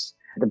droughts,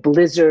 the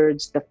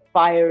blizzards, the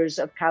fires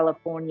of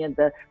California,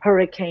 the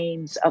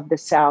hurricanes of the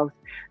South,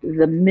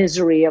 the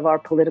misery of our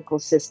political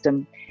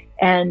system.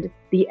 And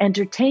the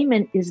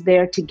entertainment is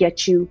there to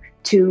get you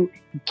to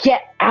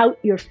get out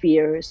your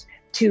fears,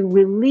 to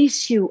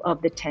release you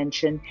of the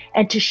tension,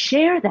 and to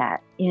share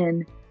that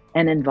in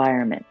an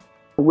environment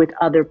with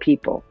other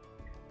people.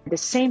 The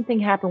same thing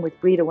happened with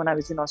Frida when I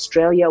was in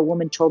Australia. A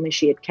woman told me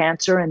she had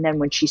cancer, and then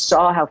when she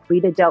saw how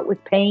Frida dealt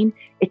with pain,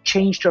 it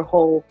changed her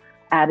whole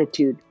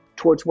attitude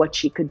towards what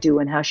she could do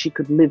and how she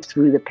could live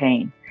through the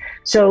pain.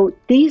 So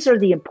these are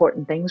the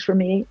important things for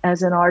me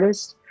as an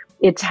artist.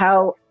 It's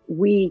how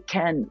we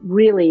can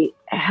really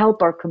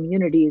help our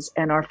communities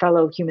and our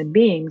fellow human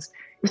beings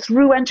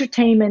through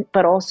entertainment,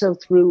 but also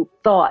through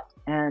thought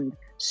and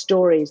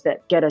stories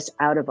that get us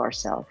out of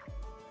ourselves.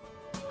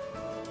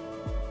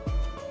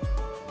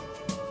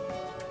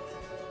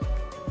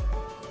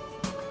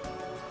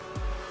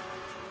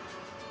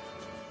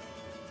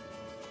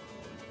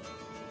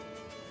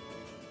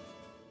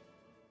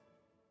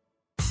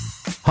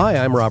 Hi,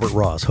 I'm Robert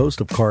Ross,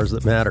 host of Cars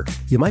That Matter.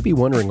 You might be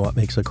wondering what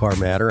makes a car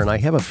matter, and I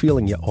have a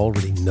feeling you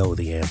already know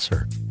the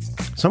answer.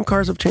 Some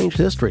cars have changed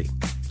history.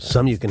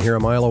 Some you can hear a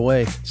mile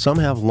away. Some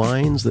have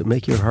lines that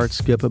make your heart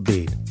skip a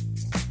beat.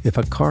 If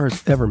a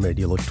car's ever made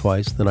you look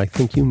twice, then I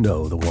think you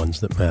know the ones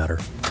that matter.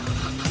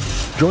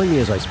 Join me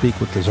as I speak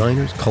with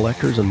designers,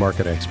 collectors, and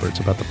market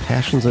experts about the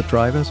passions that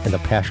drive us and the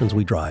passions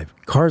we drive.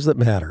 Cars That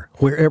Matter,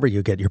 wherever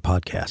you get your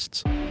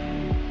podcasts.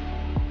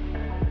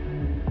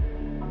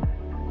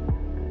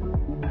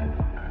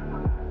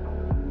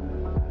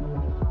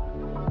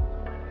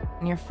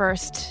 Your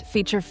first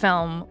feature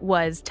film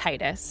was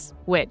Titus,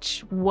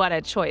 which, what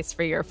a choice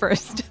for your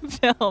first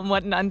film,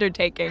 what an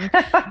undertaking,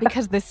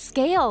 because the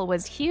scale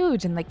was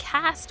huge and the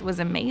cast was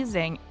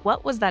amazing.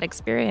 What was that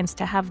experience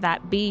to have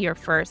that be your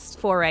first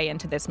foray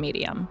into this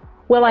medium?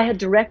 Well, I had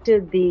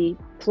directed the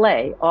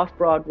play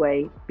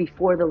off-Broadway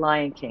before The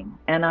Lion King,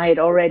 and I had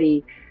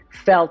already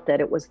felt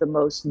that it was the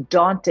most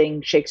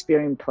daunting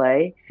Shakespearean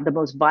play, the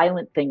most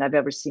violent thing I've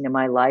ever seen in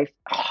my life,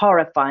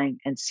 horrifying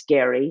and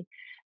scary,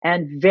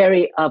 and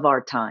very of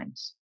our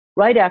times.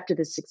 Right after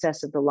the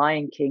success of The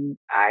Lion King,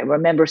 I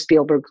remember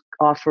Spielberg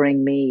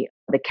offering me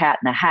The Cat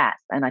in the Hat.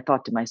 And I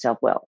thought to myself,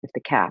 well, if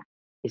the cat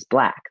is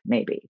black,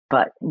 maybe.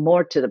 But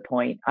more to the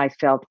point, I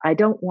felt I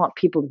don't want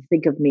people to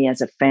think of me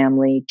as a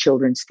family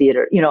children's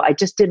theater. I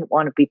just didn't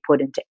want to be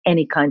put into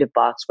any kind of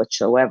box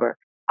whatsoever.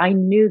 I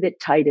knew that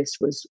Titus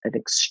was an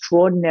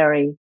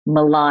extraordinary,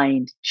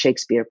 maligned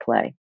Shakespeare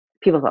play.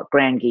 People thought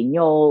Grand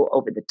Guignol,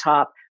 over the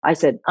top. I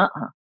said,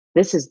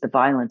 this is the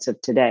violence of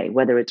today,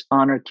 whether it's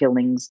honor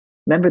killings.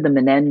 Remember the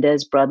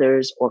Menendez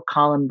brothers or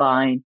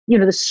Columbine?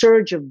 The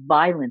surge of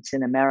violence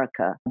in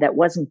America that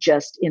wasn't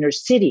just inner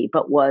city,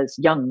 but was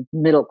young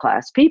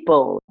middle-class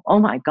people. Oh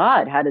my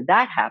God, how did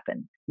that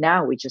happen?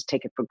 Now we just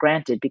take it for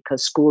granted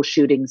because school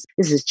shootings,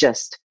 this is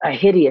just a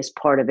hideous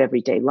part of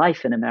everyday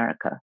life in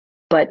America.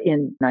 But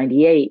in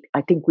 98,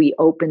 I think we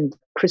opened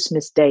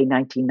Christmas Day,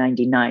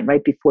 1999,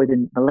 right before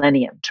the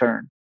millennium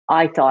turn.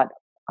 I thought,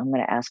 I'm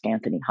going to ask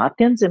Anthony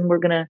Hopkins and we're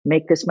going to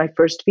make this my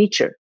first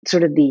feature,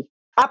 sort of the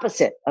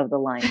opposite of The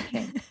Lion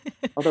King.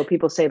 Although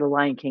people say The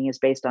Lion King is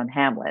based on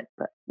Hamlet,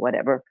 but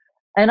whatever.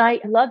 And I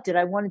loved it.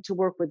 I wanted to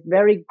work with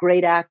very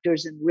great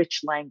actors and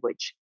rich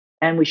language.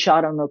 And we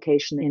shot on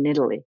location in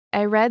Italy.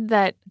 I read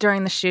that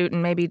during the shoot,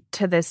 and maybe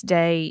to this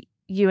day,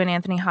 you and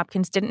Anthony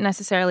Hopkins didn't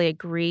necessarily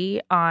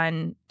agree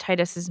on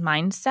Titus's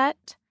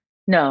mindset.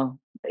 No,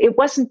 it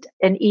wasn't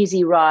an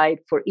easy ride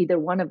for either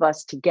one of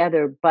us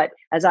together. But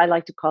as I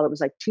like to call it,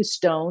 was like two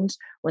stones.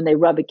 When they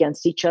rub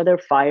against each other,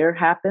 fire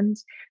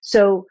happens.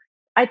 So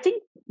I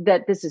think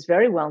that this is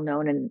very well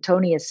known, and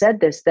Tony has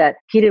said this, that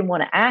he didn't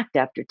want to act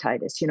after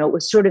Titus. It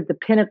was sort of the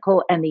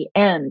pinnacle and the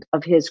end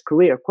of his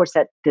career. Of course,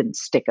 that didn't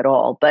stick at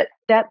all, but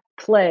that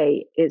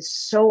play is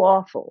so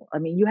awful. I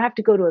mean, you have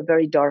to go to a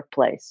very dark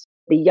place.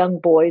 The young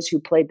boys who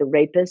played the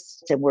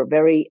rapists and were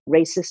very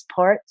racist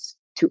parts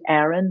to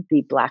Aaron,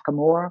 the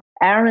blackamoor.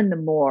 Aaron the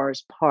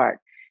Moor's part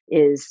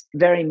is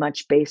very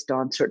much based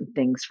on certain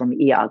things from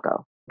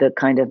Iago, the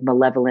kind of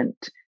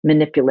malevolent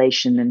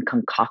manipulation and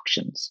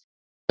concoctions.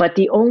 But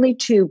the only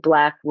two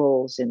black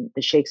roles in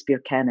the Shakespeare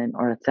canon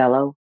are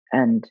Othello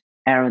and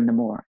Aaron the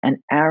Moor. And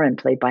Aaron,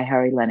 played by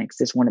Harry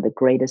Lennox, is one of the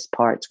greatest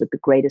parts with the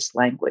greatest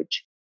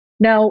language.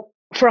 Now,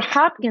 for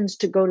Hopkins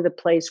to go to the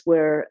place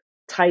where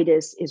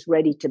Titus is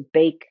ready to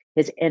bake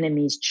his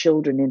enemies'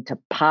 children into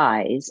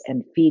pies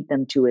and feed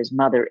them to his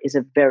mother is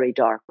a very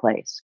dark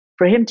place.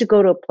 For him to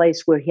go to a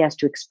place where he has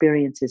to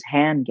experience his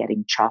hand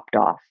getting chopped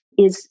off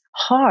is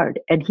hard.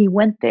 And he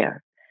went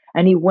there,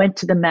 and he went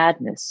to the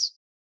madness.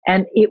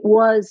 And it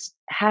was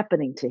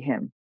happening to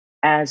him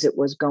as it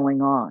was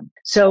going on.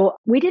 So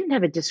we didn't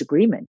have a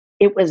disagreement.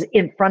 It was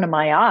in front of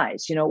my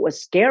eyes. It was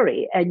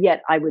scary. And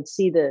yet I would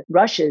see the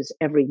rushes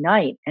every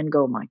night and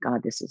go, my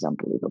God, this is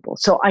unbelievable.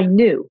 So I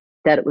knew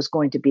that it was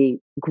going to be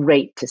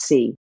great to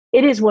see.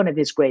 It is one of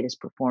his greatest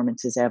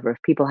performances ever.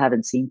 If people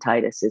haven't seen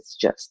Titus, it's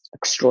just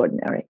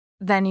extraordinary.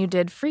 Then you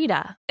did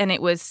Frida, and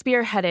it was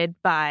spearheaded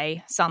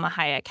by Salma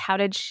Hayek. How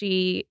did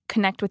she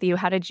connect with you?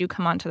 How did you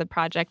come onto the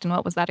project, and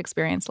what was that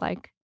experience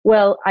like?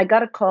 Well, I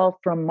got a call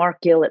from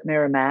Mark Gill at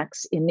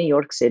Miramax in New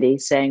York City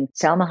saying,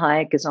 Salma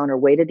Hayek is on her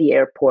way to the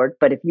airport,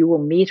 but if you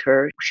will meet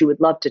her, she would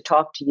love to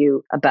talk to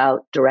you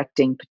about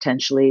directing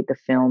potentially the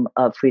film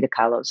of Frida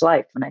Kahlo's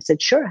life. And I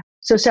said, sure.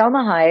 So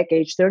Salma Hayek,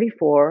 age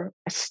 34,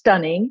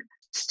 stunning,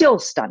 still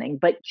stunning,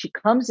 but she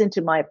comes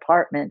into my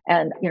apartment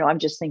and, I'm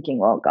just thinking,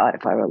 well, God,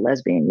 if I were a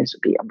lesbian, this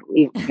would be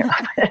unbelievable.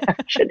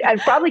 I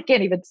probably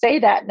can't even say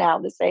that now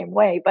the same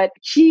way, but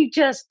she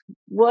just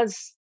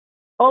was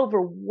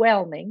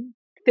overwhelming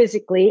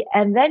physically.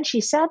 And then she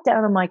sat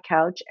down on my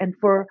couch and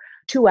for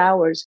 2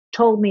 hours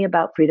told me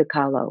about Frida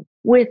Kahlo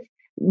with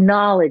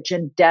knowledge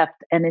and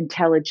depth and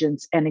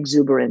intelligence and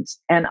exuberance.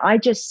 And I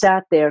just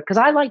sat there because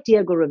I like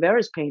Diego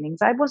Rivera's paintings.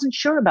 I wasn't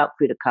sure about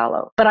Frida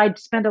Kahlo, but I'd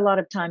spent a lot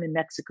of time in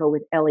Mexico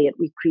with Elliot.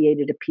 We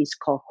created a piece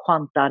called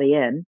Juan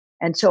Darien.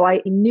 And so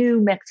I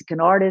knew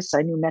Mexican artists.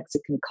 I knew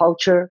Mexican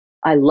culture.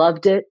 I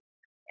loved it.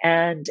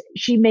 And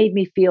she made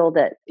me feel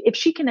that if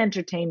she can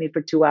entertain me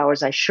for 2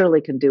 hours, I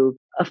surely can do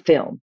a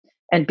film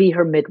and be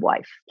her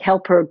midwife,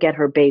 help her get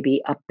her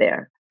baby up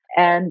there.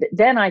 And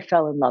then I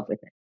fell in love with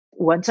it.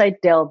 Once I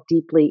delved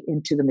deeply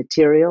into the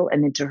material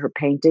and into her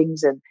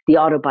paintings and the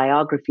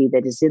autobiography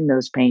that is in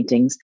those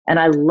paintings, and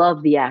I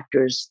love the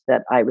actors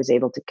that I was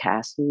able to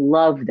cast,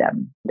 love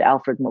them.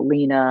 Alfred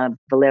Molina,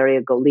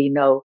 Valeria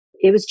Golino.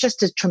 It was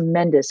just a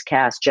tremendous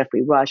cast,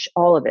 Jeffrey Rush,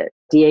 all of it.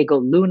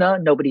 Diego Luna,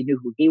 nobody knew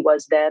who he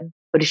was then.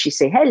 What does she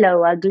say?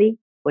 Hello, ugly,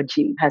 when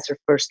she has her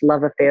first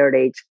love affair at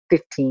age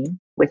 15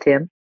 with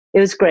him. It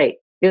was great.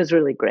 It was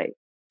really great.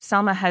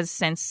 Salma has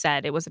since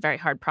said it was a very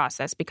hard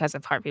process because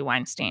of Harvey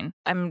Weinstein.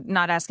 I'm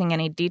not asking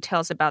any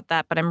details about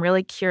that, but I'm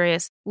really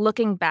curious,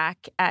 looking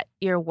back at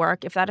your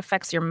work, if that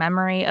affects your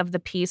memory of the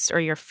piece or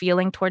your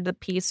feeling toward the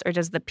piece, or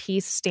does the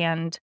piece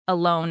stand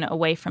alone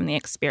away from the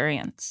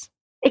experience?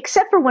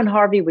 Except for when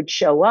Harvey would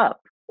show up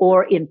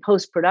or in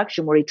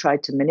post-production where he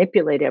tried to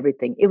manipulate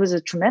everything. It was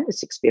a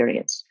tremendous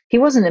experience. He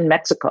wasn't in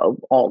Mexico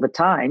all the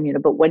time,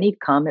 but when he'd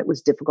come, it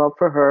was difficult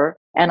for her.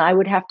 And I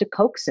would have to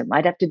coax him.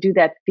 I'd have to do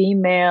that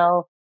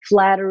female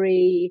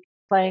flattery,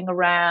 playing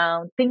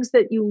around, things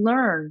that you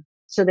learn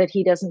so that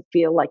he doesn't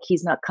feel like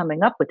he's not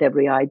coming up with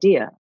every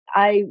idea.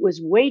 I was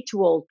way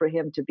too old for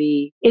him to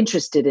be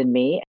interested in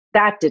me.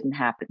 That didn't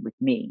happen with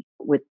me.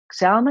 With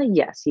Salma,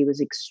 yes, he was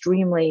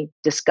extremely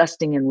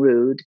disgusting and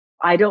rude.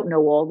 I don't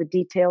know all the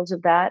details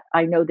of that.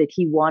 I know that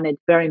he wanted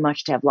very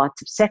much to have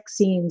lots of sex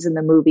scenes in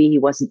the movie. He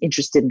wasn't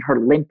interested in her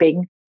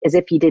limping, as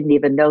if he didn't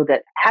even know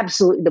that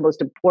absolutely the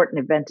most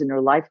important event in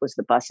her life was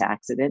the bus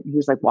accident. He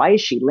was like, why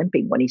is she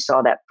limping, when he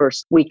saw that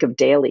first week of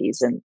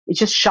dailies? And it's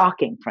just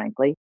shocking,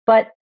 frankly.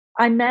 But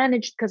I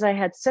managed because I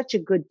had such a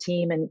good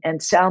team, and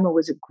Salma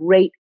was a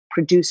great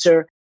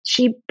producer.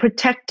 She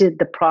protected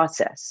the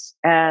process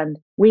and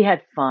we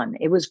had fun.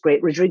 It was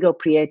great. Rodrigo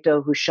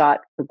Prieto, who shot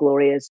The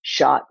Glorias,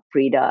 shot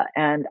Frida.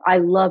 And I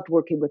loved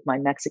working with my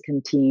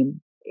Mexican team.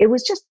 It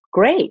was just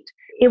great.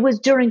 It was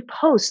during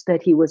post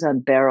that he was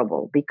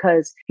unbearable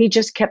because he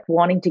just kept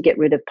wanting to get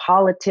rid of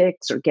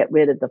politics or get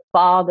rid of the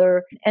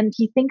father. And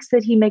he thinks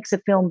that he makes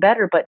a film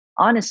better. But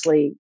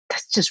honestly,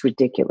 that's just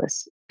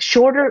ridiculous.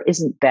 Shorter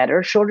isn't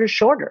better. Shorter's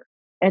shorter.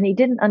 And he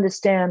didn't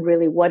understand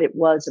really what it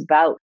was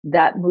about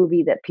that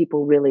movie that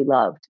people really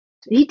loved.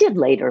 He did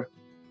later.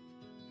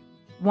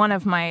 One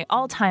of my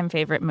all-time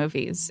favorite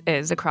movies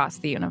is Across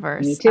the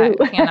Universe. Me too.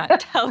 I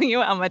cannot tell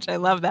you how much I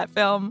love that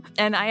film.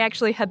 And I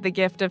actually had the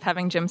gift of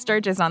having Jim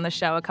Sturgis on the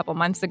show a couple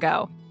months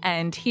ago.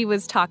 And he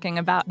was talking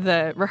about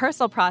the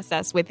rehearsal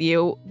process with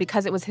you.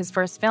 Because it was his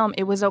first film,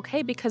 it was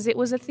okay because it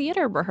was a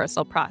theater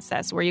rehearsal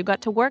process where you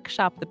got to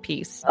workshop the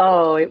piece.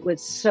 Oh, it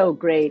was so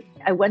great.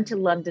 I went to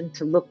London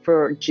to look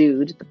for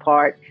Jude, the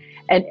part,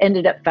 and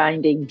ended up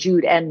finding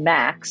Jude and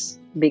Max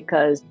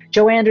because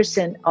Joe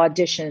Anderson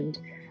auditioned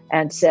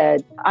and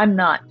said, I'm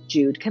not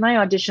Jude. Can I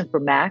audition for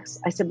Max?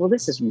 I said, well,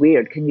 this is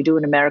weird. Can you do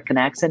an American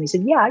accent? He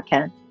said, yeah, I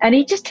can. And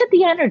he just had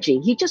the energy.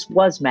 He just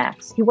was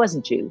Max. He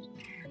wasn't Jude.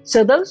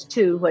 So those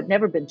two who had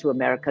never been to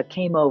America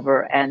came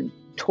over and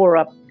tore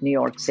up New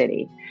York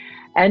City.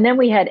 And then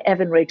we had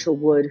Evan Rachel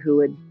Wood,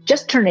 who had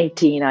just turned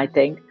 18, I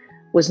think,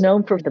 was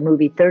known for the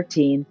movie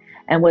 13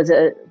 and was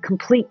a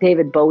complete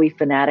David Bowie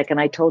fanatic.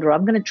 And I told her,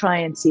 I'm going to try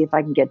and see if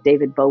I can get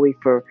David Bowie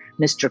for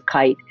Mr.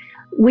 Kite.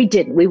 We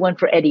didn't. We went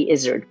for Eddie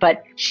Izzard,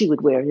 but she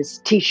would wear his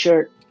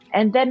T-shirt.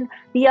 And then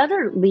the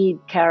other lead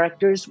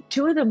characters,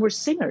 two of them were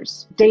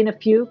singers, Dana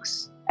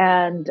Fuchs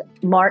and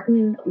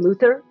Martin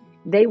Luther.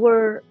 They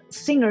were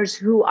singers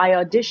who I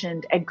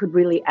auditioned and could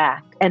really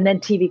act. And then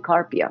TV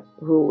Carpia,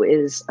 who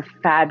is a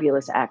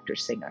fabulous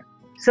actor-singer.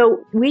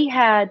 So we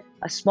had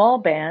a small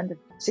band of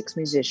 6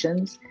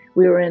 musicians.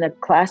 We were in a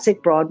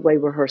classic Broadway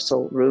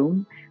rehearsal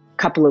room,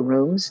 couple of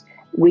rooms.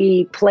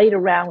 We played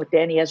around with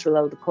Danny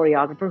Ezralo, the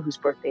choreographer, whose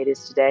birthday it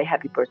is today.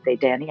 Happy birthday,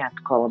 Danny. I have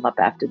to call him up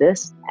after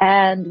this.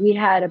 And we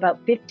had about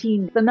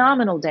 15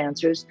 phenomenal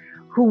dancers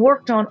who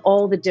worked on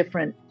all the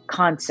different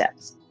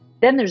concepts.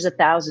 Then there's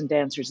 1,000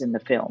 dancers in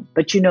the film.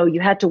 But, you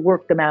had to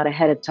work them out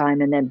ahead of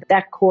time. And then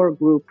that core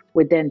group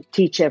would then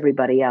teach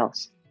everybody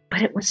else.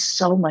 But it was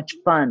so much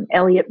fun.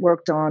 Elliot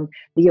worked on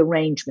the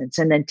arrangements,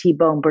 and then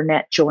T-Bone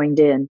Burnett joined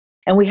in.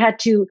 And we had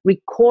to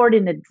record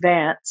in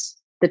advance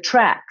the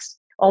tracks.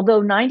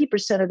 Although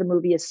 90% of the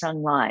movie is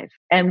sung live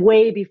and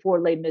way before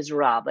Les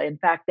Miserables. In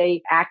fact,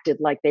 they acted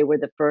like they were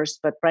the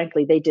first, but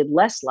frankly, they did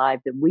less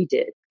live than we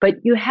did. But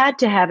you had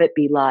to have it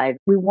be live.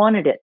 We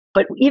wanted it.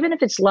 But even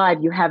if it's live,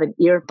 you have an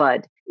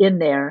earbud in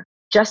there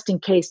just in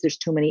case there's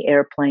too many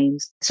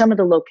airplanes. Some of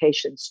the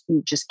locations,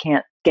 you just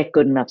can't get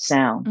good enough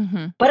sound.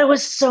 Mm-hmm. But it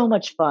was so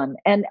much fun.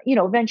 And,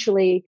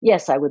 eventually,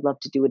 yes, I would love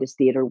to do it as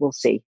theater. We'll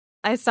see.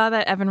 I saw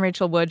that Evan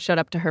Rachel Wood showed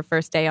up to her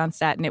first day on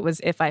set and it was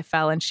If I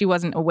Fell, and she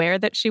wasn't aware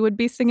that she would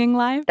be singing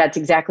live. That's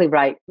exactly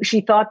right.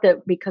 She thought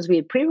that because we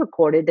had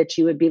pre-recorded that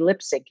she would be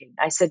lip syncing.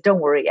 I said, don't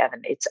worry,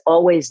 Evan, it's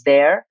always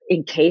there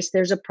in case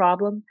there's a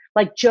problem.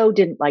 Like Joe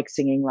didn't like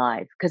singing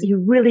live because he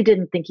really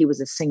didn't think he was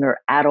a singer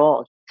at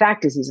all.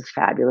 Fact is, he's a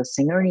fabulous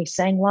singer and he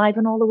sang live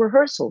in all the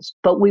rehearsals,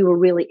 but we were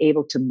really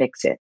able to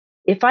mix it.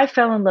 If I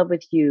Fell in Love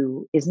with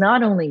You is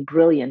not only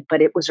brilliant,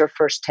 but it was her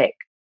first take.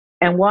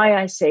 And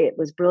why I say it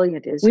was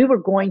brilliant is we were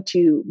going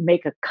to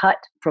make a cut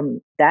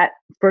from that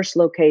first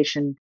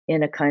location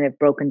in a kind of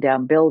broken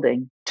down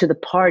building to the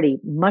party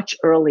much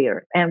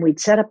earlier. And we'd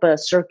set up a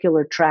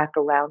circular track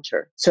around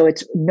her. So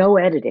it's no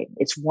editing.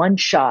 It's one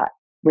shot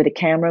where the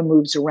camera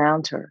moves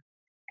around her.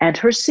 And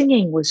her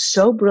singing was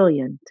so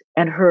brilliant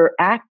and her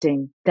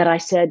acting that I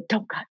said,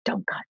 don't cut,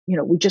 don't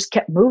cut. We just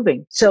kept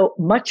moving. So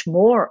much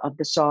more of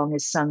the song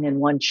is sung in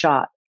one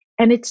shot.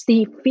 And it's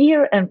the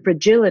fear and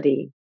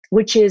fragility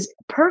which is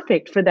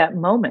perfect for that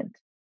moment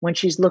when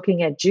she's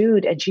looking at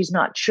Jude and she's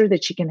not sure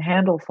that she can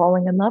handle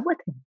falling in love with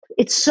him.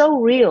 It's so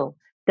real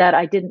that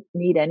I didn't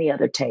need any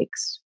other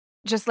takes.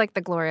 Just like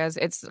the Glorias,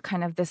 it's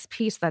kind of this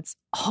piece that's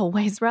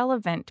always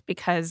relevant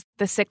because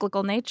the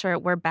cyclical nature,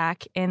 we're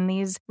back in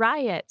these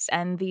riots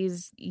and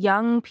these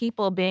young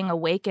people being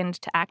awakened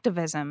to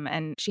activism.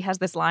 And she has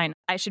this line,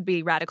 I should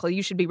be radical,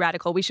 you should be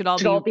radical, we should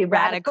all be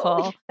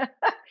radical.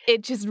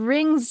 It just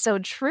rings so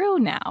true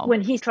now.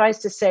 When he tries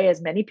to say,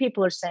 as many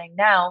people are saying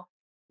now,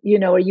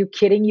 are you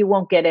kidding? You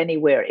won't get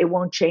anywhere. It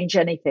won't change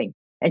anything.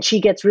 And she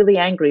gets really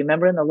angry.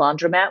 Remember in the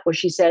laundromat where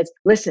she says,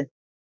 listen,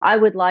 I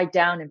would lie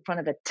down in front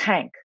of a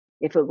tank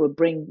if it would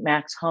bring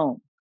Max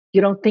home.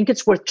 You don't think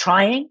it's worth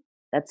trying?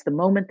 That's the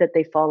moment that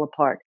they fall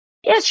apart.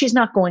 Yes, she's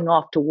not going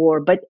off to war,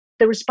 but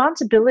the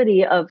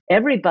responsibility of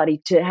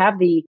everybody to have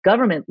the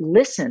government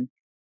listen.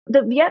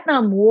 The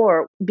Vietnam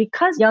War,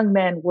 because young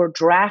men were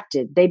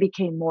drafted, they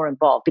became more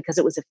involved because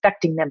it was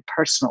affecting them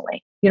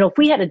personally. If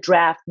we had a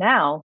draft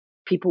now,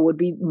 people would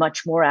be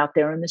much more out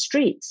there in the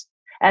streets.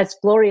 As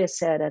Gloria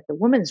said at the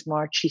Women's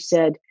March, she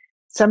said,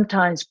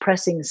 sometimes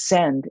pressing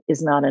send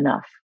is not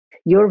enough.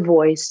 Your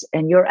voice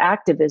and your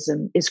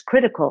activism is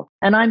critical.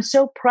 And I'm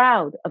so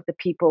proud of the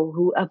people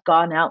who have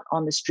gone out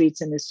on the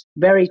streets in this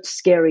very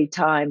scary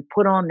time,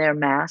 put on their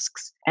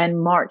masks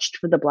and marched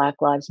for the Black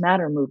Lives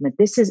Matter movement.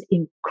 This is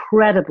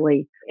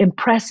incredibly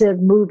impressive,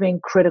 moving,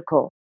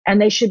 critical.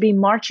 And they should be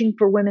marching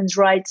for women's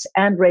rights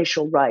and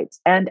racial rights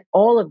and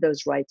all of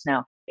those rights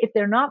now. If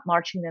they're not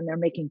marching, then they're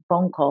making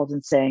phone calls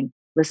and saying,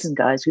 listen,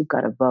 guys, we've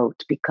got to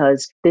vote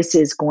because this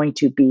is going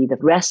to be the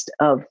rest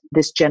of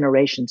this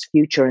generation's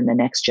future and the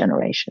next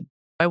generation.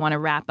 I want to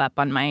wrap up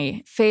on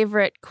my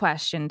favorite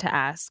question to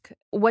ask.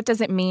 What does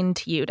it mean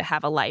to you to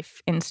have a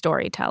life in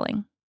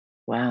storytelling?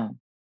 Wow.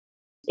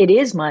 It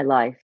is my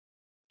life.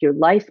 Your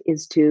life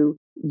is to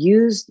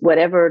use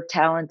whatever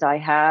talent I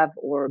have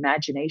or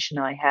imagination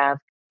I have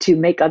to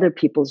make other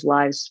people's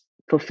lives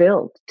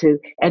fulfilled, to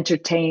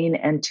entertain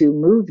and to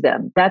move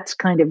them. That's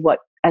kind of what,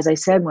 as I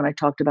said, when I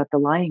talked about The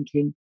Lion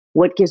King,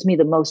 what gives me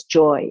the most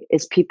joy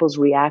is people's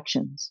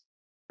reactions.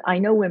 I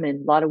know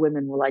women, a lot of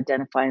women will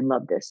identify and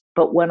love this.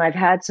 But when I've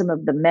had some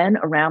of the men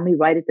around me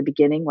right at the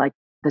beginning, like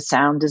the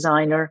sound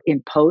designer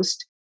in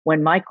post,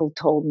 when Michael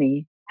told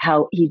me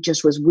how he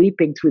just was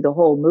weeping through the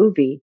whole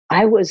movie,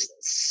 I was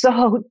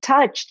so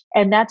touched.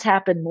 And that's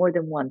happened more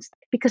than once.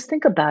 Because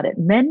think about it,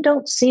 men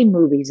don't see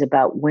movies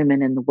about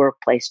women in the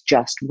workplace,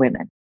 just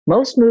women.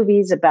 Most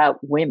movies about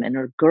women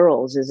or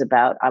girls is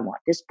about, I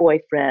want this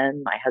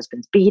boyfriend, my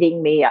husband's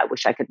beating me, I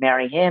wish I could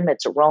marry him,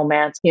 it's a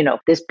romance,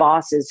 this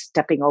boss is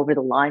stepping over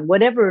the line,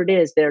 whatever it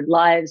is, their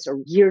lives are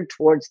geared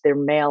towards their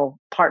male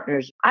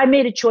partners. I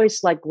made a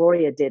choice like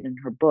Gloria did in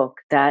her book,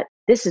 that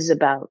this is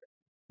about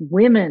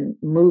women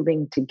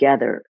moving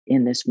together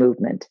in this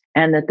movement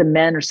and that the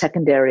men are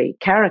secondary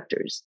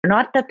characters.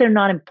 Not that they're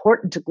not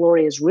important to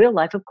Gloria's real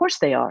life, of course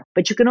they are,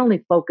 but you can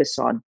only focus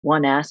on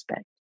one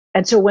aspect.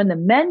 And so when the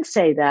men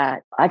say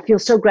that, I feel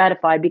so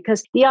gratified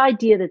because the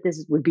idea that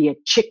this would be a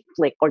chick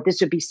flick or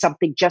this would be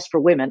something just for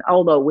women,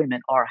 although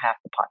women are half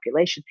the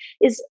population,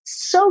 is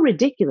so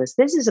ridiculous.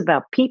 This is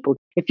about people.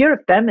 If you're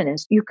a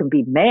feminist, you can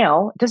be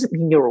male. It doesn't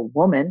mean you're a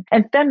woman.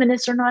 And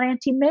feminists are not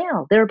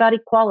anti-male. They're about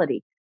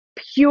equality.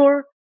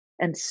 Pure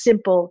and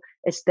simple.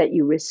 It's that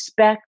you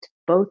respect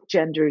both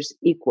genders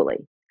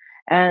equally.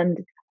 And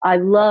I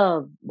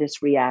love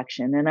this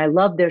reaction and I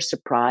love their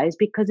surprise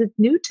because it's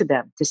new to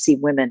them to see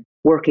women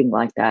working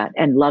like that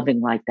and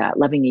loving like that,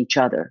 loving each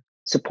other,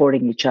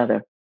 supporting each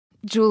other.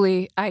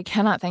 Julie, I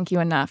cannot thank you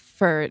enough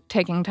for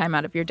taking time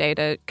out of your day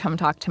to come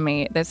talk to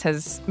me. This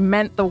has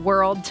meant the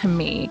world to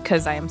me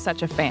because I am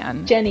such a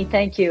fan. Jenny,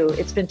 thank you.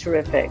 It's been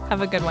terrific.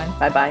 Have a good one.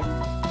 Bye-bye.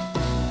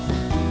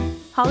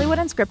 Hollywood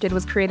Unscripted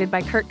was created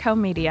by CurtCo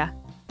Media.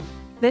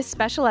 This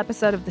special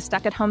episode of the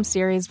Stuck at Home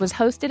series was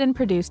hosted and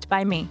produced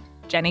by me,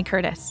 Jenny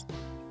Curtis,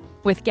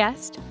 with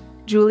guest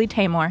Julie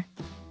Taymor.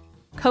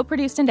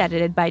 Co-produced and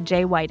edited by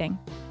Jay Whiting.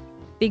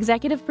 The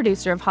executive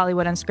producer of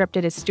Hollywood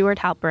Unscripted is Stuart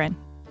Halperin.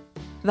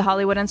 The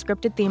Hollywood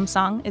Unscripted theme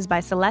song is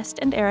by Celeste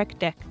and Eric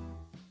Dick.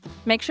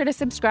 Make sure to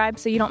subscribe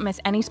so you don't miss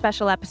any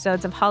special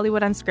episodes of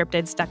Hollywood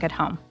Unscripted Stuck at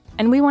Home.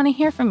 And we want to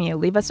hear from you.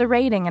 Leave us a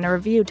rating and a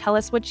review. Tell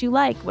us what you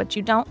like, what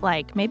you don't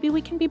like. Maybe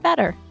we can be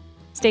better.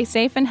 Stay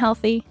safe and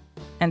healthy,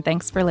 and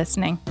thanks for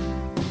listening.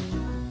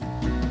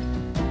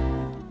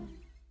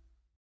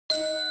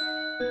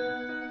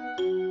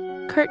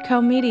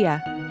 CurtCo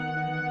Media.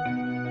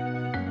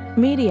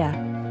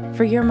 Media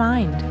for your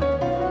mind.